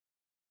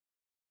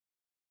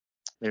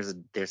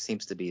there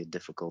seems to be a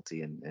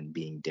difficulty in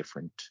being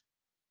different.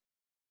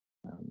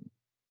 Um,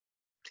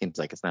 Seems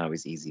like it's not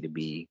always easy to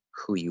be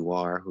who you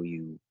are, who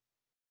you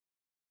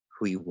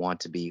want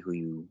to be, who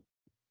you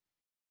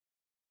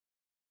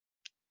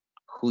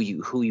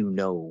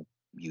know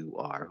you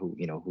are, who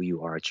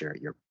you are at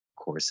your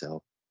core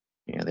self.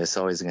 There's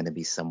always going to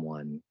be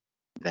someone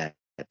that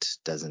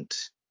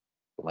doesn't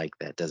like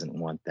that, doesn't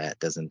want that,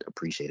 doesn't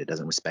appreciate it,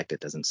 doesn't respect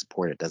it, doesn't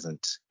support it,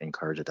 doesn't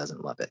encourage it,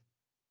 doesn't love it.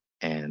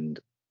 And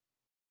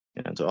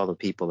to all the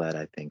people that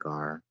I think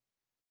are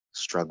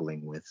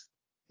struggling with,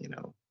 you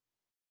know,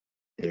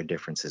 their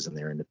differences and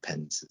their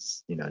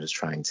independences, just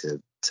trying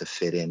to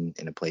fit in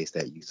a place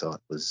that you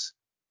thought was,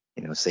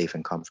 safe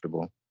and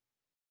comfortable.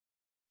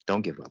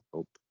 Don't give up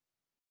hope.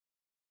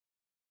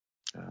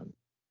 Um,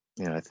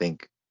 I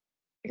think,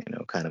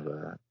 kind of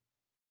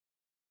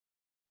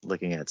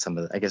looking at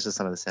I guess just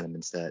some of the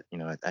sentiments that,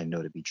 I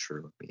know to be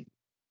true. I mean,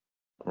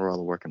 we're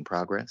all a work in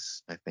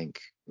progress. I think,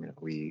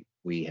 we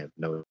have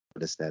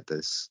noticed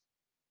that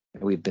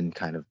we've been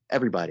kind of,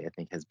 everybody I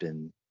think has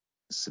been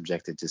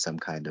subjected to some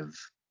kind of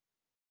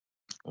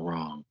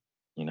wrong,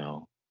 you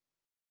know,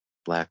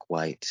 black,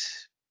 white,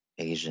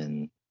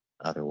 Asian,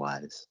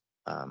 otherwise.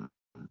 Um,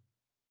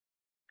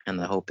 and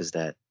the hope is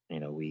that,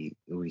 we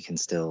can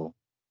still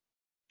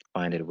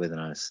find it within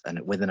us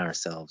and within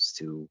ourselves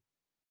to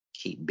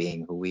keep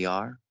being who we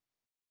are.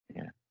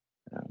 Yeah.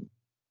 Um,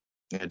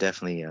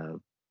 Definitely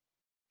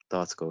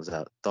thoughts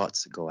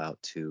go out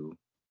to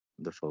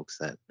the folks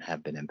that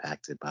have been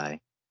impacted by,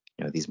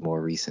 these more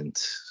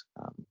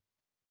um,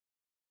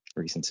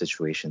 recent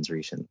situations,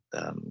 recent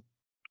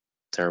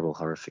terrible,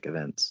 horrific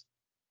events.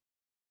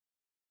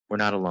 We're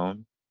not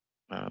alone.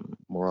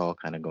 We're all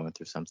kind of going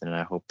through something, and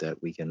I hope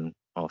that we can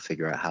all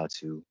figure out how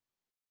to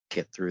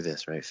get through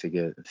this, right?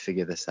 Figure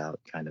this out,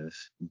 kind of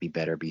be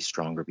better, be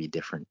stronger, be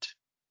different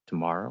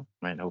tomorrow,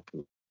 right?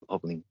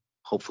 Hopefully,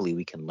 hopefully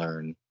we can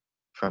learn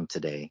from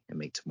today and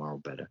make tomorrow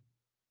better.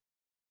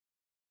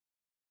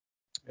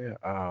 Yeah.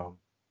 I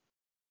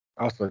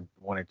also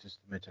wanted just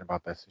to mention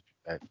about that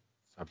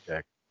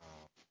subject,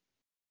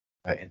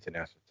 that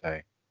internet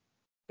say.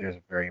 There's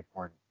a very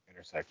important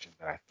intersection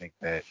that I think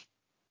that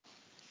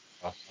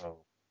also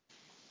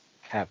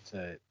have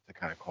to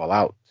kind of call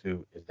out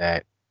to is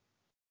that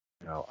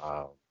you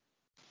know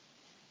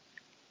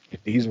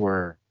if these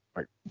were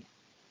like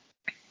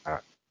I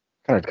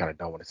kind of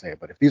don't want to say it,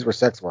 but if these were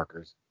sex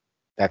workers,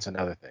 that's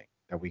another thing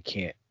that we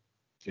can't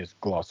just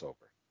gloss over.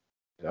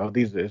 Oh,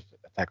 these are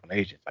attack on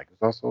Asians. Like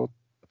it's also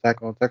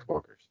attack on sex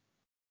workers.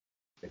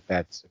 If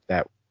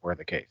that were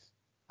the case,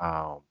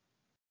 um,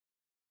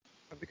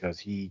 because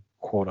he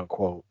quote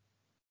unquote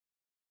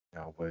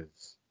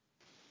was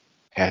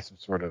had some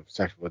sort of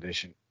sexual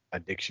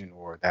addiction,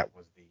 or that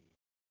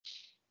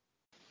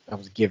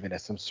was given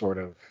as some sort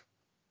of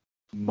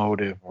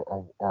motive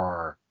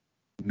or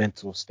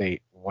mental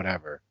state,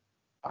 whatever.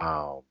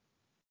 Um,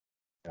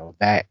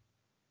 that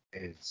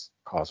is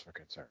cause for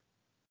concern.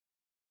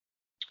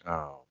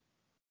 Um,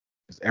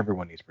 because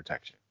everyone needs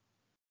protection.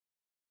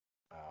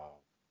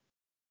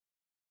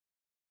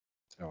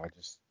 So I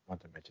just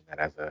want to mention that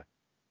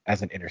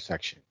as an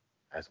intersection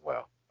as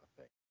well. I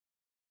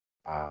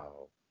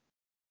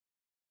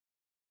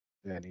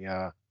think. Any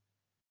is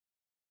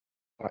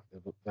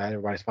that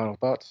everybody's final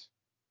thoughts?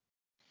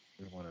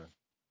 We want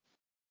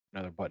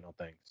another button on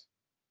things.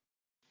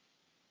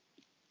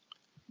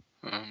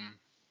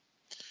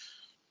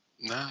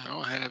 Nah, I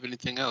don't have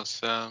anything else.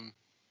 Yeah.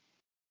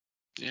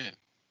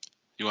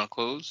 You want to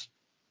close?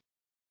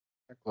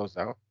 I close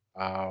out.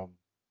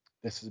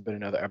 This has been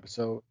another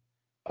episode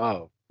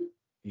of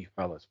the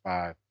Fellas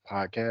 5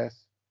 podcast.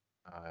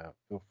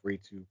 Feel free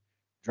to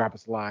drop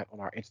us a line on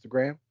our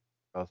Instagram,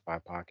 Fellas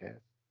 5 podcast.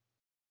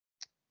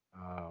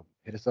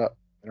 Hit us up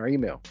in our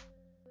email,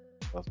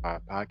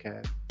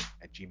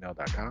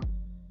 fellas5podcast@gmail.com.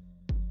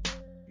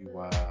 You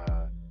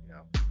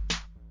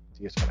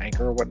see us on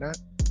Anchor or whatnot,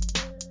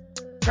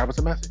 drop us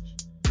a message,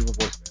 leave a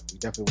voicemail. We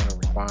definitely want to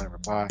respond and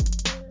reply.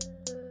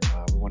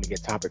 We want to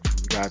get topics from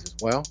you guys as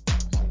well.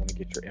 So we want to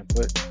get your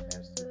input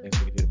as to things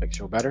we can do to make the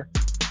show better.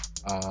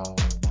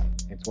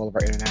 And to all of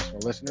our international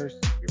listeners,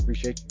 we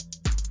appreciate you.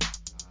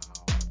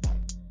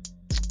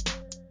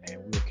 And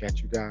we will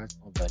catch you guys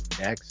on the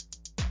next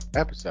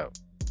episode.